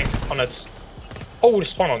 And a tank on it. Oh, they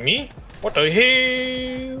spawn on me? What the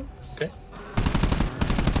hell? Okay.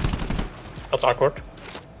 That's awkward.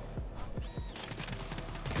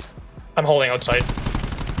 I'm holding outside.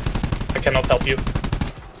 I cannot help you.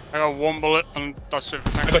 I got one bullet and that's it.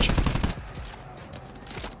 I got you.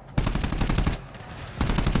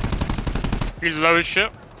 He's low as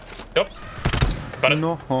shit. Yep. Got it.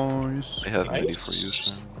 Nice. I have ready Nice. for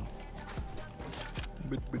use now.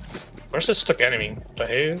 Where's this stuck enemy? What the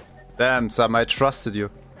hell? Damn, Sam, I trusted you.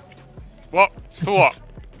 What? For what?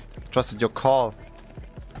 Trusted your call.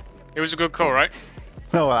 It was a good call, right?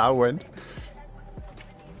 No, I went.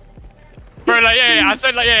 Bro, like, yeah, I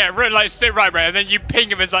said, like, yeah, like, stay right, bro, and then you ping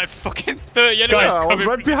him as, like, fucking 30 enemies Yeah, I was coming.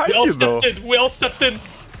 right behind We all you though. stepped in. We all stepped in.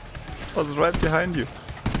 I was right behind you.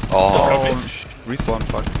 Oh, Respawn,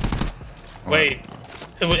 fuck. Wait.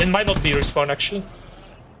 It might not be respawn actually.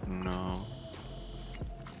 no.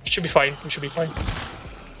 It should be fine. We should be fine.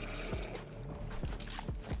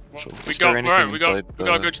 So, We is got, there right, anything we got inside to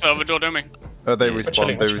go to the other door, don't we? They Yeah, respawn,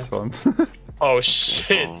 chilling, they chilling. respawn. Oh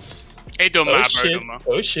shit. It don't Oh matter, bro, it shit. don't matter.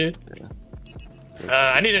 Oh shit.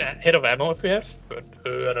 I need a hit of ammo if we have, but I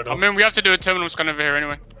don't know. I mean, we have to do a terminal scan over here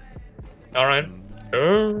anyway. Alright.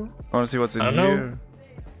 I wanna see what's in I don't know. here.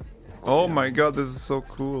 Oh my god, this is so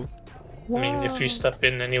cool. I mean, if you step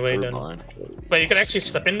in anyway, then. Turbine. Wait, you can actually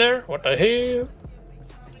step in there? What the hell?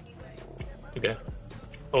 Okay.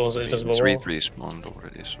 Oh, was it invisible It's wall? respawned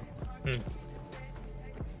already, so. Hmm.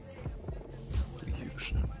 We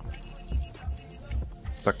use it.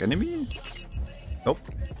 Stuck enemy? Nope.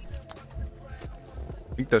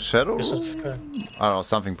 I think the shadow? This I is, don't know,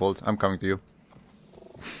 something pulled. I'm coming to you.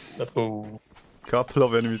 let's go. Couple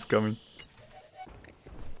of enemies coming.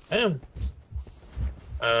 Damn.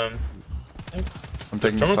 I'm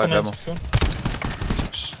taking Terminal 5 command, ammo. if you want.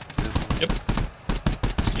 Yep.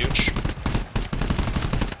 It's huge.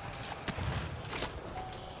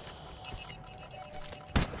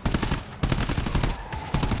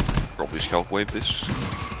 Probably scalp wave this.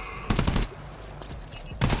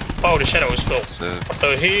 Oh, the shadow is built. The What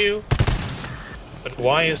the hell? But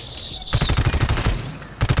why is...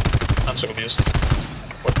 I'm so confused.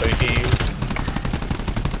 What the hell?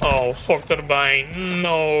 Oh, fuck turbine.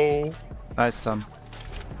 No. Nice, Sam.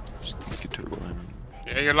 sneaky turbine.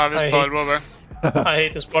 Yeah, you're live I as hate- well, bro. I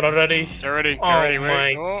hate this spot already. Get ready, get Oh ready,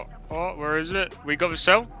 wait. my- Oh, where is it? We got the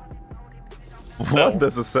cell? What?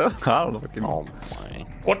 There's a cell? I don't fucking Oh my.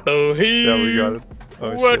 What the hell? Yeah, we got it.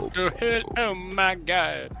 Oh, What shit. the hell? Oh my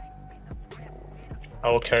god. I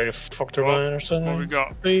will carry the fuck turbine or something. What we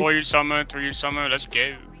got? Three. 4 you summer, 3 you summer, let's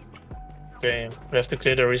go. Okay, we have to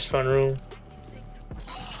clear the respawn room.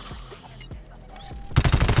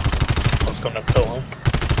 What's gonna kill him?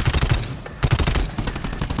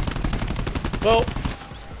 Well,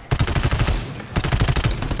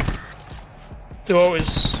 2-0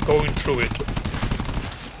 is going through it.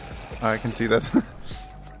 I can see that.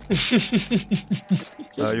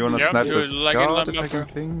 You wanna Yep, snipe you're the lagging scout like if I can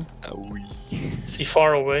motherfucker. ping? Is he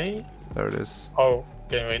far away? There it is. Oh,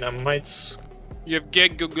 okay, wait, I might. You have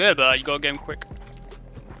get good, you gotta get him quick.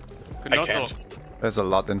 Good I knock can't. though. There's a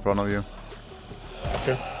lot in front of you.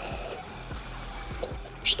 Okay.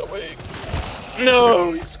 Just away.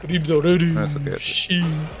 No, he screams already. That's okay. Shit.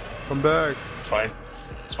 Come back. It's fine.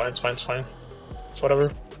 It's fine, it's fine, it's fine. It's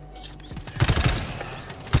whatever.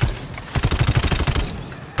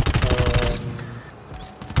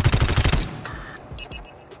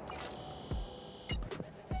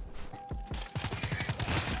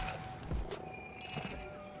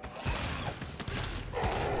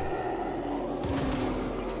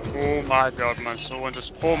 Oh my god, man, someone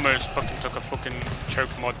just almost fucking took a fucking choke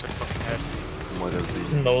mod to the fucking head. Might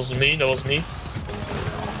have been. That was me, that was me.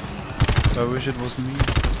 I wish it was me.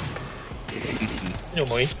 No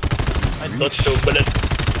me. I dodged the bullet.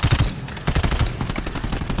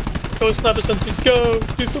 Go sniper something, go!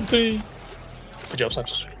 Do something! Good job,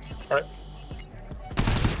 Sanctus. Alright.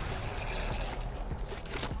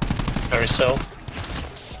 Very cell.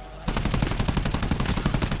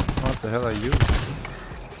 What the hell are you?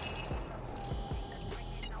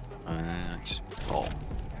 Oh.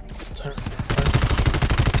 Turn.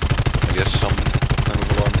 I guess some kind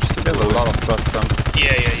of alarms to There's a lot of trust some.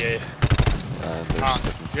 Yeah. There's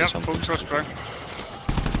definitely Yep, something full trust, bro.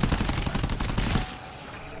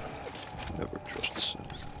 Never trust Sam.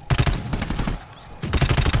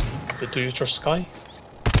 Do you trust Sky?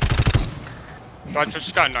 Do I trust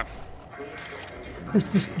Sky? No.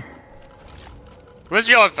 Where's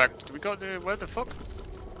the artifact? Do we got the... Where the fuck?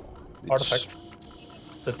 Artifact.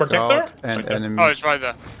 The protector? Scout and Okay. enemies. Oh, it's right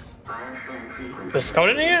there. The scout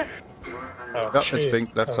in here? Oh, Yep, shit. it's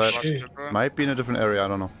pink, left Oh, side. shit. Might be in a different area, I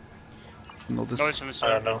don't know. No, this. No, it's in the I same.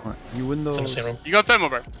 don't know. Right, you window. It's in the same room. You got thermal,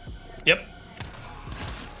 bro. Yep.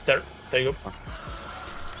 There you go.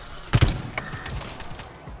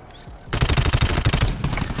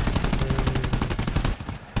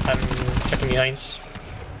 I'm checking behinds.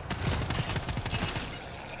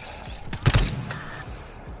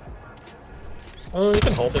 Oh, you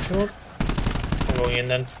can hold if you want. I'm going in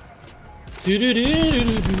then. This would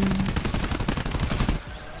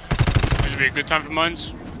be a good time for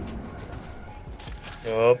mines.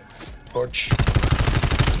 Yup. Torch.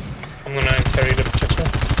 I'm gonna carry the projectile.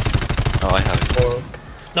 Oh, I have it. Or...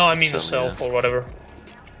 No, I mean the Cell, cell or whatever.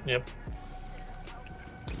 Yep.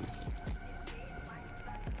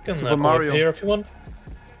 You can Super go Mario. up here if you want.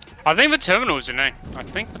 I think the terminal is in A. I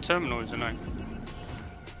think the terminal is in A.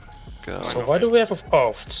 Go. So why do we have a...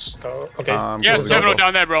 Oh, it's... okay. Yeah, closing terminal out.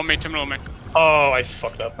 down there, bro. On me, terminal on me. Oh, I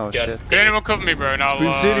fucked up. Oh God. shit. Can anyone cover me, bro? And I'll,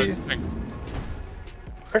 Dream City. think.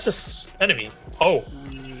 Where's this enemy? Oh.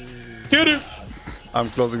 Get it! I'm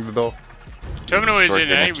closing the door. Terminal is Start in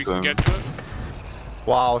the A. next We can one. get to it.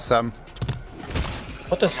 Wow, Sam.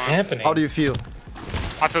 What is happening? How do you feel?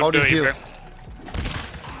 I feel How do you dirty, feel? bro.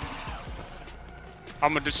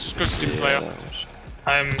 I'm a disgusting player.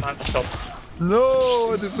 I'm stopped.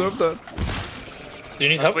 No, I deserve that. Do you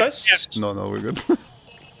need help, guys? Yeah. No, no, we're good.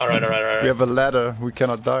 Alright. We have a ladder. We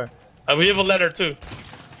cannot die. We have a ladder too.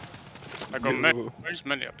 I got many. Where's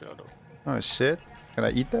many up here, though? Oh shit. Can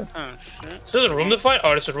I eat that? Oh, shit. Is this a room divider?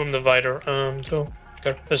 Oh, it's a room divider. So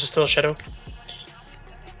there. This is still a shadow.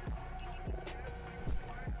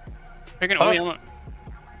 Picking all the ammo.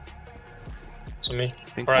 So me.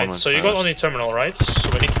 Pink Alright, one so went you got fast. only terminal, right? So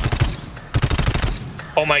we need.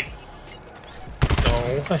 Oh my. No,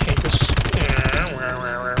 I hate this.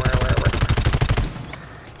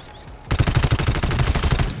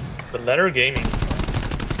 The ladder gaming.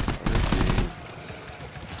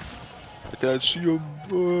 I can't see him.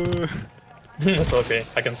 It's okay.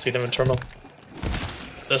 I can see them in terminal.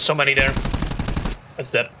 There's so many there.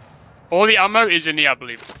 That's dead. All the ammo is in the, I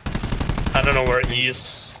believe. I don't know where he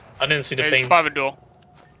is. I didn't see the It's ping. by the door.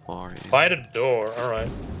 By the door. Alright.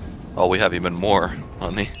 Oh, we have even more,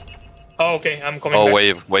 honey. Oh, okay. I'm coming Oh,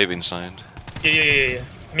 back. wave inside. Yeah.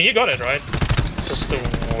 I mean, you got it, right? It's just the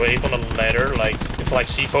wave on a ladder. Like, it's like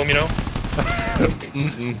seafoam, you know?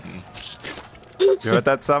 You heard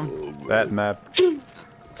that, Sam? Bad map.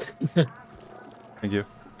 Thank you.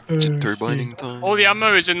 It's turbining time. All the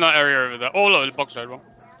ammo is in that area over there. All over the box side, bro.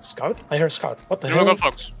 Scout? I hear a scout. What the Anyone hell? got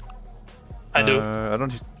Fox? I do. I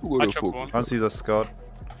don't. I chucked one. I don't see the scout.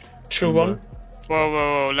 True one.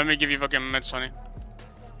 Whoa. Let me give you fucking meds, honey.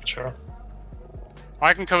 Sure.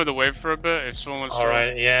 I can cover the wave for a bit if someone wants to.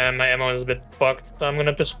 Alright, yeah, my ammo is a bit bugged, so I'm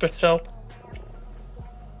gonna just switch out.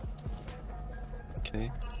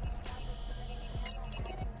 Okay.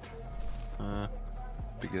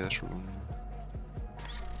 Big ass room.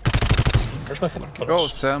 Where's my phone? Go,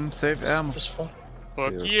 Sam. Save ammo. This phone.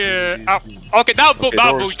 Fuck Yeah, yeah. Ow. Okay, that Okay, that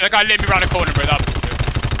doors. boost. That guy let me round the corner, bro. That boost.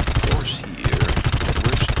 Doors here.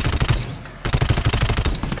 Where's...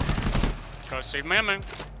 Gotta save my ammo.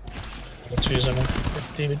 Let's use ammo.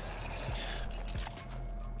 David.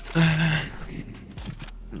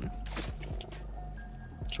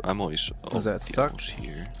 So ammo is... Was that stuck?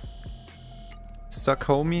 Here. Stuck,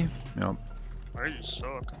 homie? Yeah. Where are you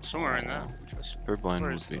stuck? Somewhere in there. Turbine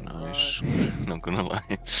Where would is be the nice. Not gonna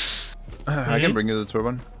lie. I can bring you the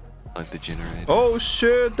turbine. Like the generator. Oh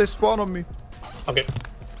shit, they spawn on me. Okay.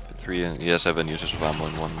 The 3 and... Yeah, 7 uses of ammo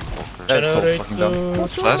in one walker. That's so fucking dumb.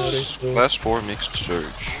 Class 4 mixed surge.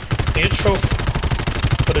 Can you throw...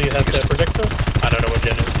 What do you have there? Projector? I don't know what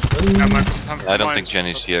gen is. I don't think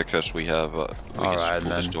Jenny's here because we have... we Alright, can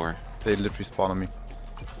move this then. door. They literally spawn on me.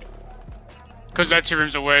 Because that 2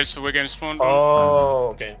 rooms away, so we're getting spawned.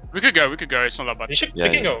 Oh, okay. We could go. It's not that bad. We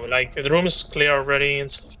can go. Like, the room is clear already and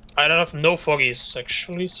stuff. I don't have no foggies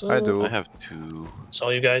actually, so I do. I have 2. it's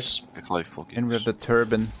all you guys. I have 5 foggies. And we have the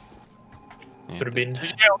turbine. Yeah. Turbine. Did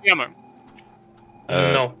you get all the ammo?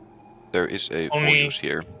 No. There is a Only- 4 use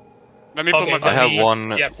here. Let me put Okay, my. I have me-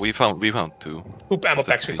 1. yeah. We found 2. Poop ammo of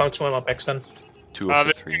the packs. We 3. found 2 ammo packs then. 2 of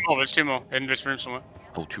the There's 3. 2 more. There's 2 more in this room somewhere.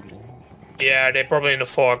 Oh, 2 more. Yeah, they're probably in the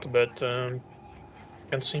fog, but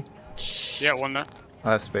can't see. Yeah, one there.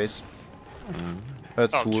 I have space. Mm.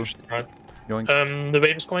 That's Oh, cool. interesting. Right. Yoink. The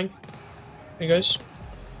wave is coming. You guys.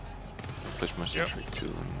 Place my sentry too,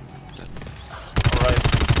 and then Alright.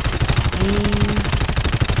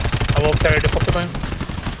 I will carry the porcupine.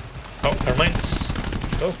 Oh, never mind.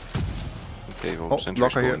 Go. okay, well, Oh, sentry's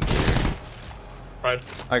blocker here. going here. Right.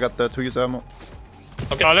 I got the 2 use ammo.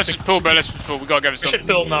 Okay. Oh, let's just pull, bro. Let's just pull. We gotta get this we should done.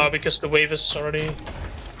 build now because the wave is already.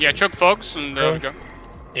 Yeah, chuck fogs, and there we go.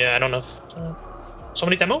 Yeah, I don't know.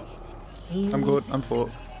 Somebody demo? I'm good. I'm full.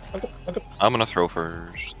 Okay. Okay. I'm gonna throw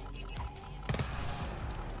first.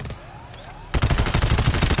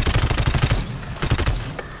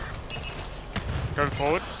 Going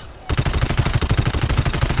forward.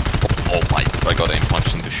 Oh my! I got aim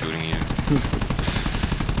punched into shooting you.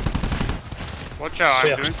 Watch out,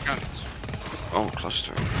 Yeah. I'm doing guns. Oh,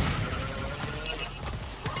 cluster.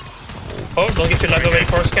 Oh, don't give you lag away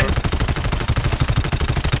for a scan.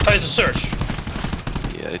 Oh, it's a search.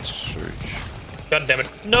 Yeah, it's a surge. God damn it.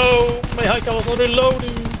 No! My high cal was not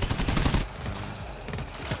reloading.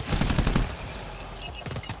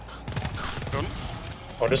 Done.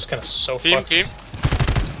 Oh, this is kind of so Team, fucked. team.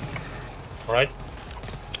 Alright.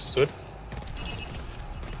 Let's do it.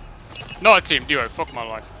 Not a team, duo. Fuck my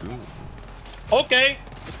life. Okay.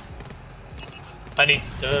 I need.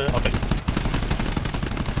 Okay.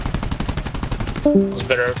 It's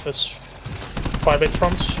better if it's Fireblade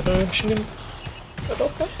front machine gun. But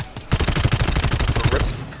okay.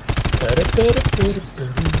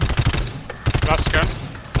 Last scan.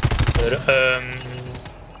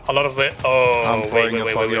 A lot of it. Oh, I'm wait. throwing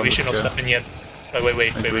a foggy on We the should not scan. step in yet.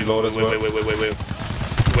 Wait. reload as well.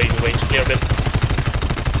 Wait. Clear a bit.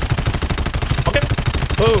 Okay.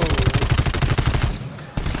 Oh.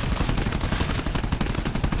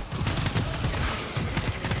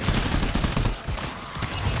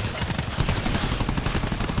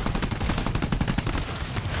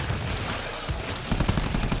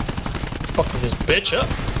 Fucking this bitch up.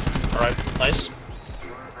 Alright, nice.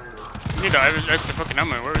 You need extra fucking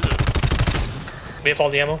ammo. Where is it? We have all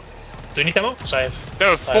the ammo. Do you need ammo? Because I have. There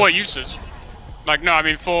were 4 have- uses. Like, no, I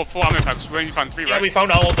mean 4 ammo packs. We only found 3, Yeah, right? we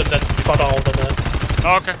found all of them then.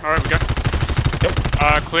 Oh, okay, alright, we go.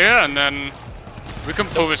 Yep. Clear, and then we can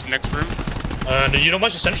pull this next room. Do you know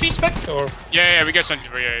much essentially spec or? Yeah, we get something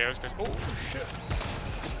for yeah, let's go. Oh, shit.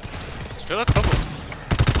 Still a couple.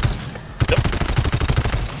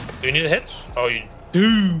 Do you need a hit? Oh, you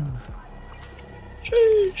do.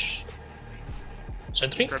 Sheesh.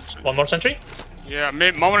 Sentry? Grab some. One more sentry? Yeah,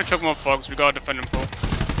 might want to chuck more fogs. We gotta defend them full.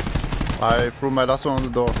 I threw my last one on the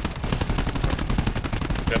door.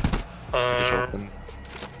 It's open.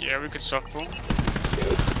 Yeah, we could soft pull.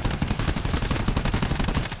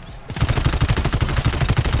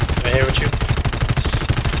 I'm here with you.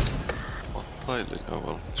 What tile? Oh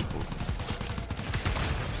well, it's cool.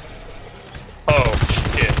 Oh,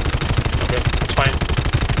 shit. Okay, that's fine.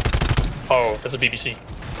 Oh, that's a BBC.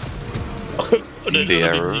 The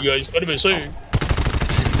error. BBC, guys. What am I saying?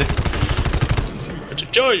 It's a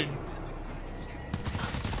giant.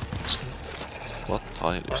 What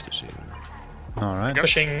tile is this even? Alright.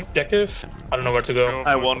 Pushing objective. I don't know where to go.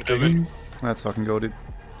 I won, Kevin. Let's fucking go, dude.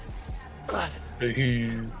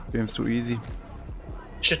 Game's too easy.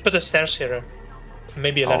 Should put the stairs here.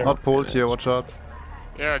 Maybe a ladder. Not pulled here, watch out.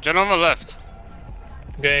 Yeah, gen on the left.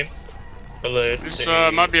 Okay. This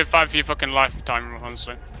might be a 5 for your fucking lifetime,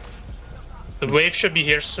 honestly. The wave should be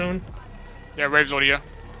here soon. Yeah, wave's already here.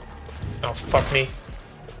 Oh, fuck me.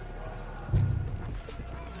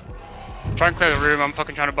 Try and clear the room. I'm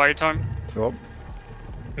fucking trying to buy you time. Yup.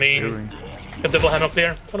 I mean, Clearing. a double hammer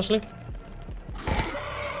clear, honestly.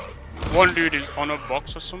 One dude is on a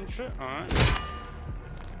box or some shit. Alright.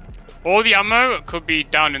 All the ammo could be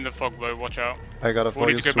down in the fog though, watch out. I got a We'll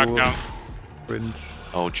need to fire go back down. Fringe.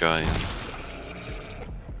 Oh, giant.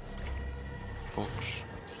 Folks.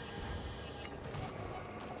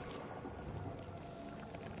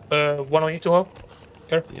 One on you, 2-0.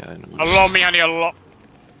 Here. Yeah, I know. Allow me, I need a lot.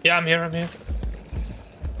 Yeah, I'm here.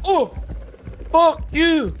 Oh! Fuck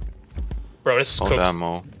you! Bro, this is Oh, cooked.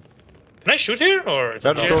 ammo. Can I shoot here, or? Is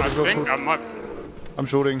Yeah, it just Yeah, go, I just go, think shoot. I might. I'm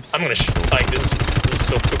shooting. I'm gonna shoot. Like, this is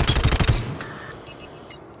so cooked.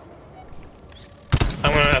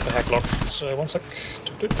 I'm gonna have a hack lock, so 1 sec.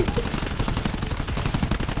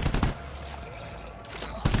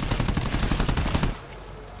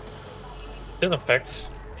 Disinfect.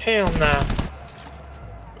 Hell nah.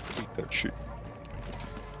 Eat that shit.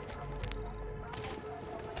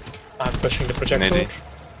 I'm pushing the projector. Maybe.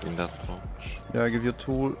 In that box. Yeah, I give you a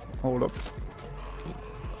tool. Hold up.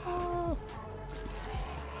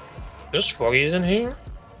 There's froggies in here.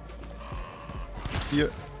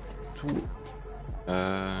 Here. Tool.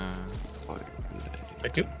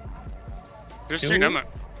 Thank you. Just seen them.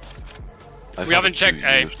 We haven't checked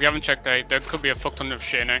A. We haven't checked A. There could be a fuck ton of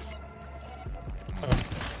shit in A.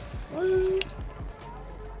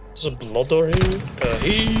 There's a blood door here.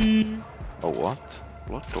 Oh, what?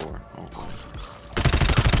 Blood door? Oh,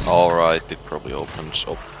 boy. Alright, it probably opens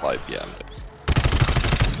up 5 PM.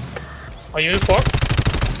 Are you in fog?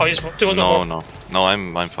 Oh, he's towards the fog. No. No,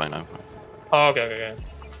 I'm fine, I'm fine. Oh, okay.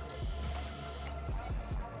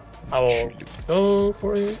 I will go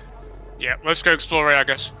for it. Yeah, let's go explore A, I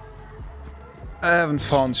guess. I haven't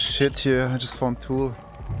found shit here. I just found tool.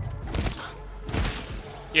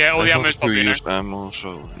 Yeah, all the ammo's You probably in A. used ammo,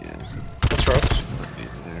 so yeah. That's right. Put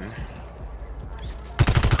it there.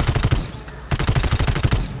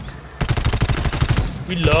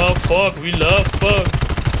 We love fog. We love fog.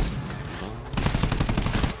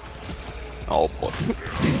 Oh boy.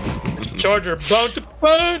 Charger bound to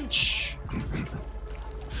punch.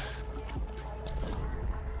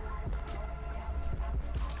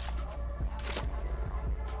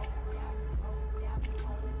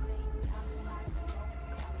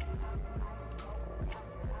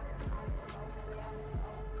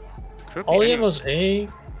 Could be All the anywhere. ammo's A.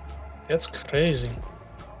 That's crazy.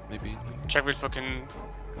 Maybe. Check with fucking.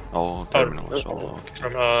 Oh, terminal is all okay.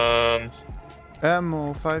 From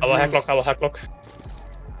Ammo, 5 I will hack use. lock. I will hack lock.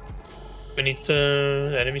 We need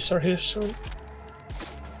enemies are here soon.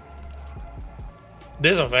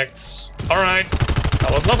 Disinfects. Alright.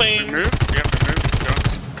 That was nothing. Remove? Yep, remove. Go.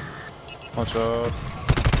 Watch out.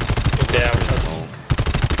 Yeah, Oh.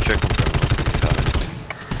 Check on terminal if you have anything.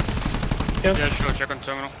 Yep. Yeah, sure, check on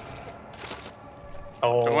terminal.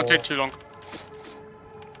 Oh. It won't take too long.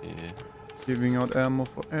 Yeah. Giving out ammo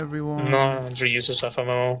for everyone. No, reuses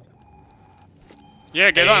FMO. Yeah,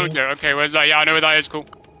 get that one there. Okay, where's that? Yeah, I know where that is. Cool.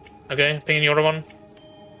 Okay, pinging the other one.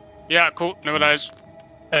 Yeah, cool. Know where that is.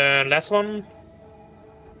 Last one.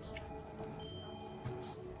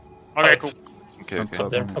 Okay, Oh. cool. Okay, On okay.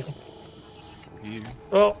 top. There. Mhm. Okay. Here.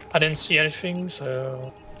 Well, I didn't see anything,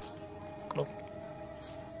 so. Cool.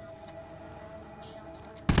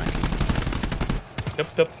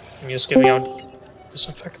 Yep. I'm just giving out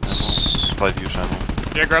disinfects. 5 use ammo.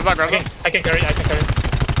 Yeah, grab that, grab Okay, that. I can carry.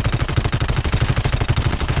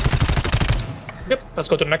 Yep, let's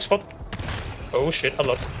go to the next spot. Oh shit, I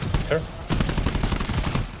love here.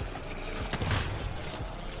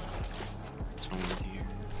 It's over here.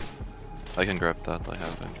 I can grab that, I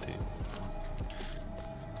have empty.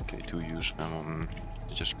 Okay, 2 use ammo.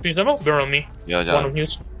 Just. Use ammo? Burn on me. Yeah. One of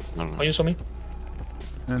use. No. One use on me.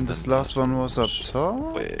 And this last one was up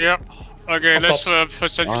top. Wait. Yeah. Okay, Up let's top.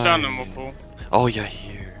 put sentries down and we'll pull. Oh yeah,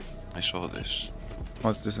 here. I saw this. Oh,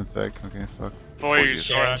 it's disinfect. Okay, fuck. For you, use.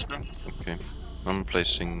 sorry. Yeah. Let's go. Okay. I'm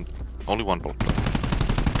placing only one block.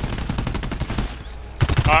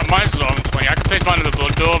 Mine's low on 20. I can place mine in the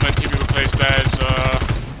blood door, then two people place theirs.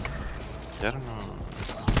 Yeah, I don't know.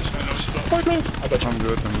 I got you. I'm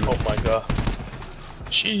good. Oh my god.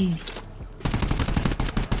 Cheat.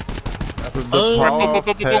 With the power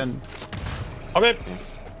of 10. Okay.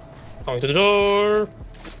 Going to the door.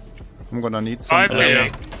 I'm gonna need Five, some ammo.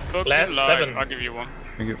 yeah. Last 7. I'll give you one.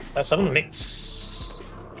 Thank you. That's 7 mix.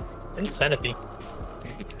 Insanity.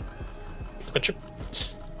 Good chip.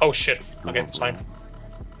 Oh shit. Okay, it's fine.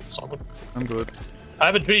 It's all good. I'm good. I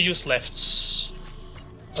have a reuse left.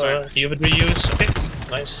 Sorry. You have a reuse. Okay.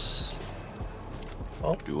 Nice.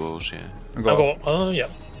 Duos, yeah. I'm I'll going. go. Yeah.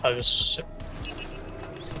 I'll just.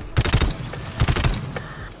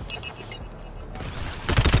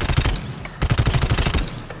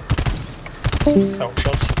 Oh,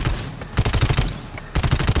 shots.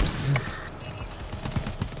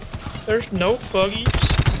 There's no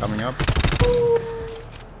buggies. Coming up.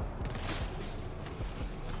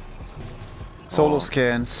 Solo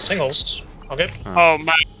scans. Singles. Okay. Oh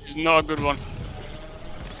man, it's not a good one.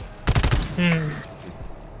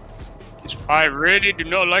 I really do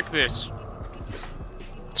not like this.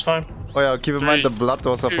 It's fine. Oh yeah, keep in mind the 3, blood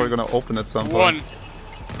doors are 2, probably gonna open at some point. 1.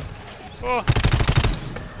 Oh,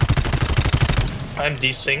 I'm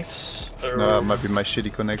desynced. No, it might be my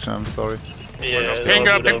shitty connection, I'm sorry. Yeah. ping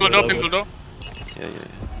up, ping door, ping door. Yeah.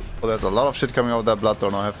 Oh, there's a lot of shit coming out of that blood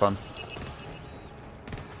door now, have fun.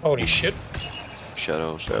 Holy shit.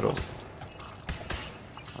 Shadows. Shadows.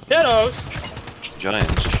 Shadows!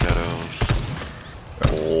 Giants, shadows.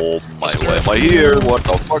 Oh my, why am I here? What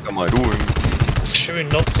the fuck am I doing? Should we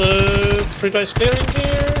not pre-place clearing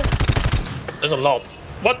here? There's a lot.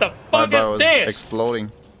 What the My fuck bar is was this? exploding.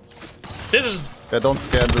 This is... Yeah, don't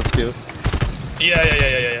scan this kill. Yeah.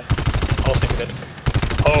 I was thinking that.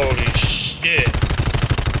 Holy shit.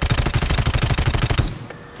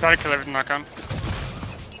 Try to kill everything I can.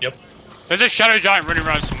 Yep. There's a shadow giant running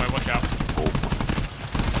around somewhere, watch out.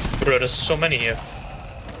 Bro, there's so many here.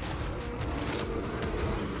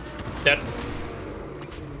 Dead.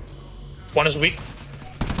 One is weak.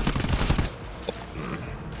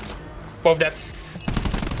 Both dead.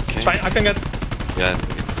 It's fine, I can get... Yeah,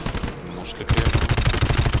 mostly clear.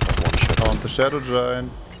 One shot. Found the shadow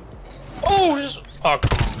giant. Oh, this is... Oh,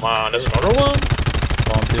 come on, there's another one.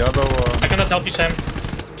 Found the other one. I cannot help you, Sam.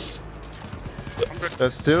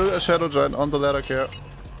 There's still a shadow giant on the ladder care.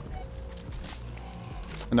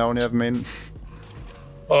 And I only have main.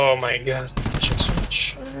 Oh my god. Shit so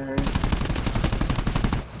much.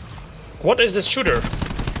 What is this shooter?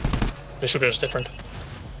 The shooter is different.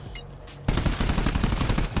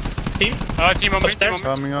 Team? Team on me, team on Upstairs. me.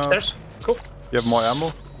 Coming up. Upstairs. Cool. You have more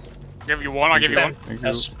ammo? Give you one, I'll give you one. Thank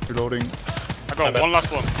Yes. you. Reloading. I got one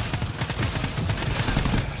last one. There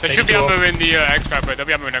Thank should be you. ammo in the extract, but there'll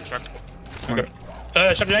be ammo in extract. Okay.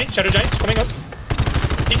 Shadow Giant coming up.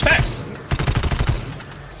 He's fast.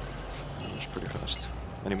 It's pretty fast.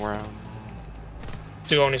 Any more?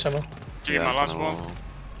 Two only ammo. Give you my last no. one.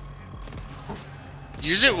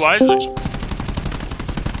 Use it wisely.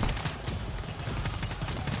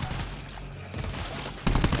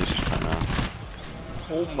 This is kinda...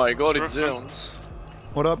 Oh my god, it's Zeons.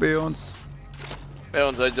 What up, Eons?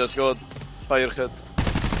 Zeons, I just got firehead.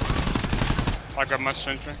 I got my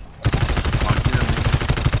sentry.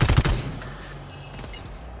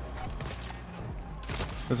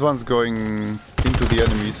 This one's going into the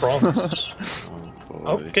enemies. Front.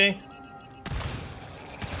 Oh boy. Okay.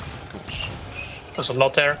 Good shots. There's a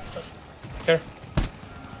lot there. Here.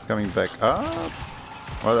 Coming back up.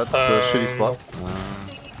 Well, that's a shitty spot.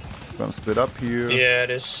 Gonna split up here. Yeah,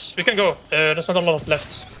 it is. We can go. There's not a lot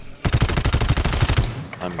left.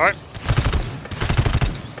 Alright.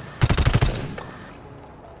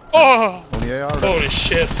 Oh! Only AR left. Holy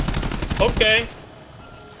shit. Okay.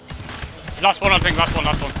 Last one, I think. Last one.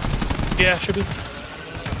 Yeah, should be.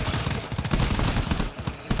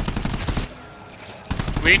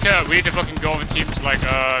 We need to fucking go over teams like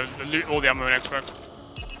loot all the ammo in extract.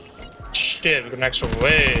 Shit, we got an extra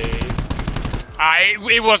wave.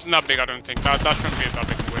 It wasn't that big, I don't think. That shouldn't be that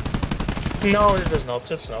big a wave. No, it is not.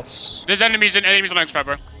 It's not. There's enemies on extract,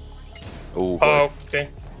 bro. Oh boy. Okay.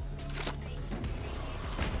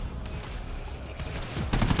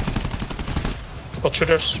 Got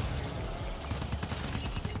shooters.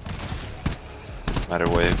 Matter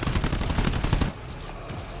wave.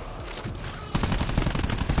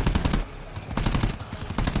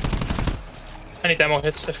 I need ammo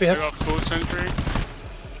hits if we We have. got full sentry.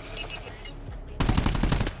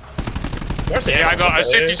 Where's the Yeah, ammo? I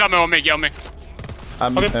sent you ammo on me, get on me.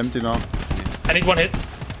 I'm Okay. empty now. I need one hit.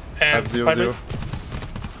 I And have 0-0.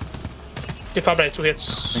 Give Fireblade 2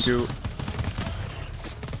 hits. Thank you.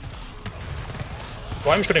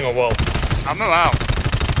 Why am I shooting a wall? Ammo out.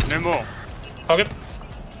 No more. Okay.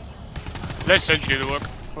 Let sentry do the work.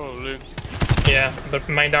 Holy. Yeah, but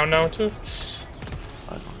mine down now too.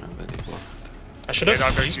 I don't have any blood. I should Yeah, I'll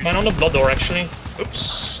have go used use- mine on the blood door actually.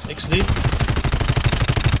 Oops. XD.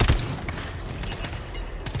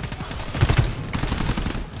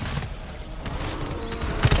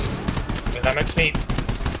 Wait, I'm actually...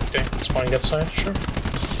 Okay, spawn get side, sure.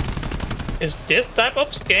 Is this type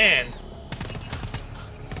of scan?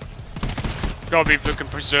 Gotta be fucking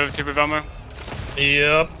preservative with ammo.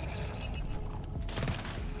 Yep.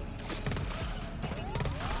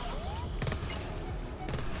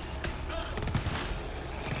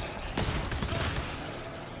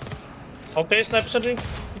 Okay, sniper sentry,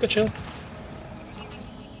 you can chill.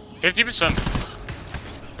 50%.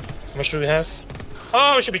 How much do we have?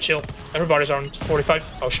 Oh, we should be chill. Everybody's on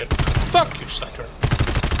 45. Oh shit. Fuck you, sniper.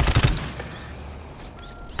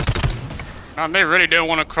 Man, they really don't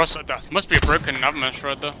want to cross like that. Must be a broken ammo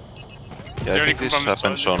shred though. Yeah, I only think this come from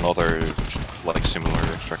happens inside. on other, like, similar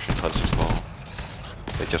extraction tiles as well.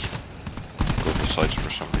 They just go to sides for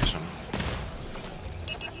some reason.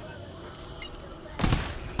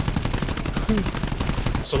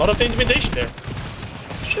 There's a lot of intimidation there.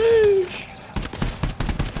 Sheesh.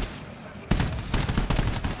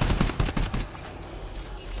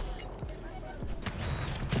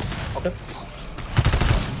 Okay.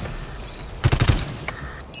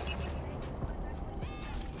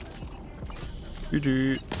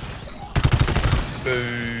 GG.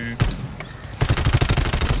 Boo.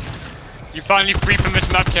 You finally free from this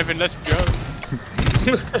map, Kevin. Let's go.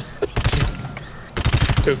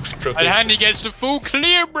 And Handy gets the full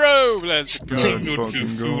clear, bro. Let's go.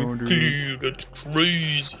 Full clear. That's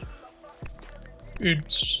crazy.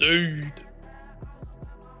 Insane.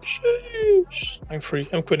 Sheesh. I'm free.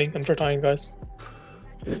 I'm quitting. I'm retiring, guys.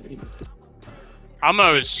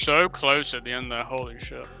 Ammo is so close at the end there. Holy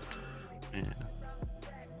shit. Yeah.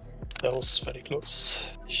 That was very close.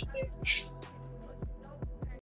 Sheesh.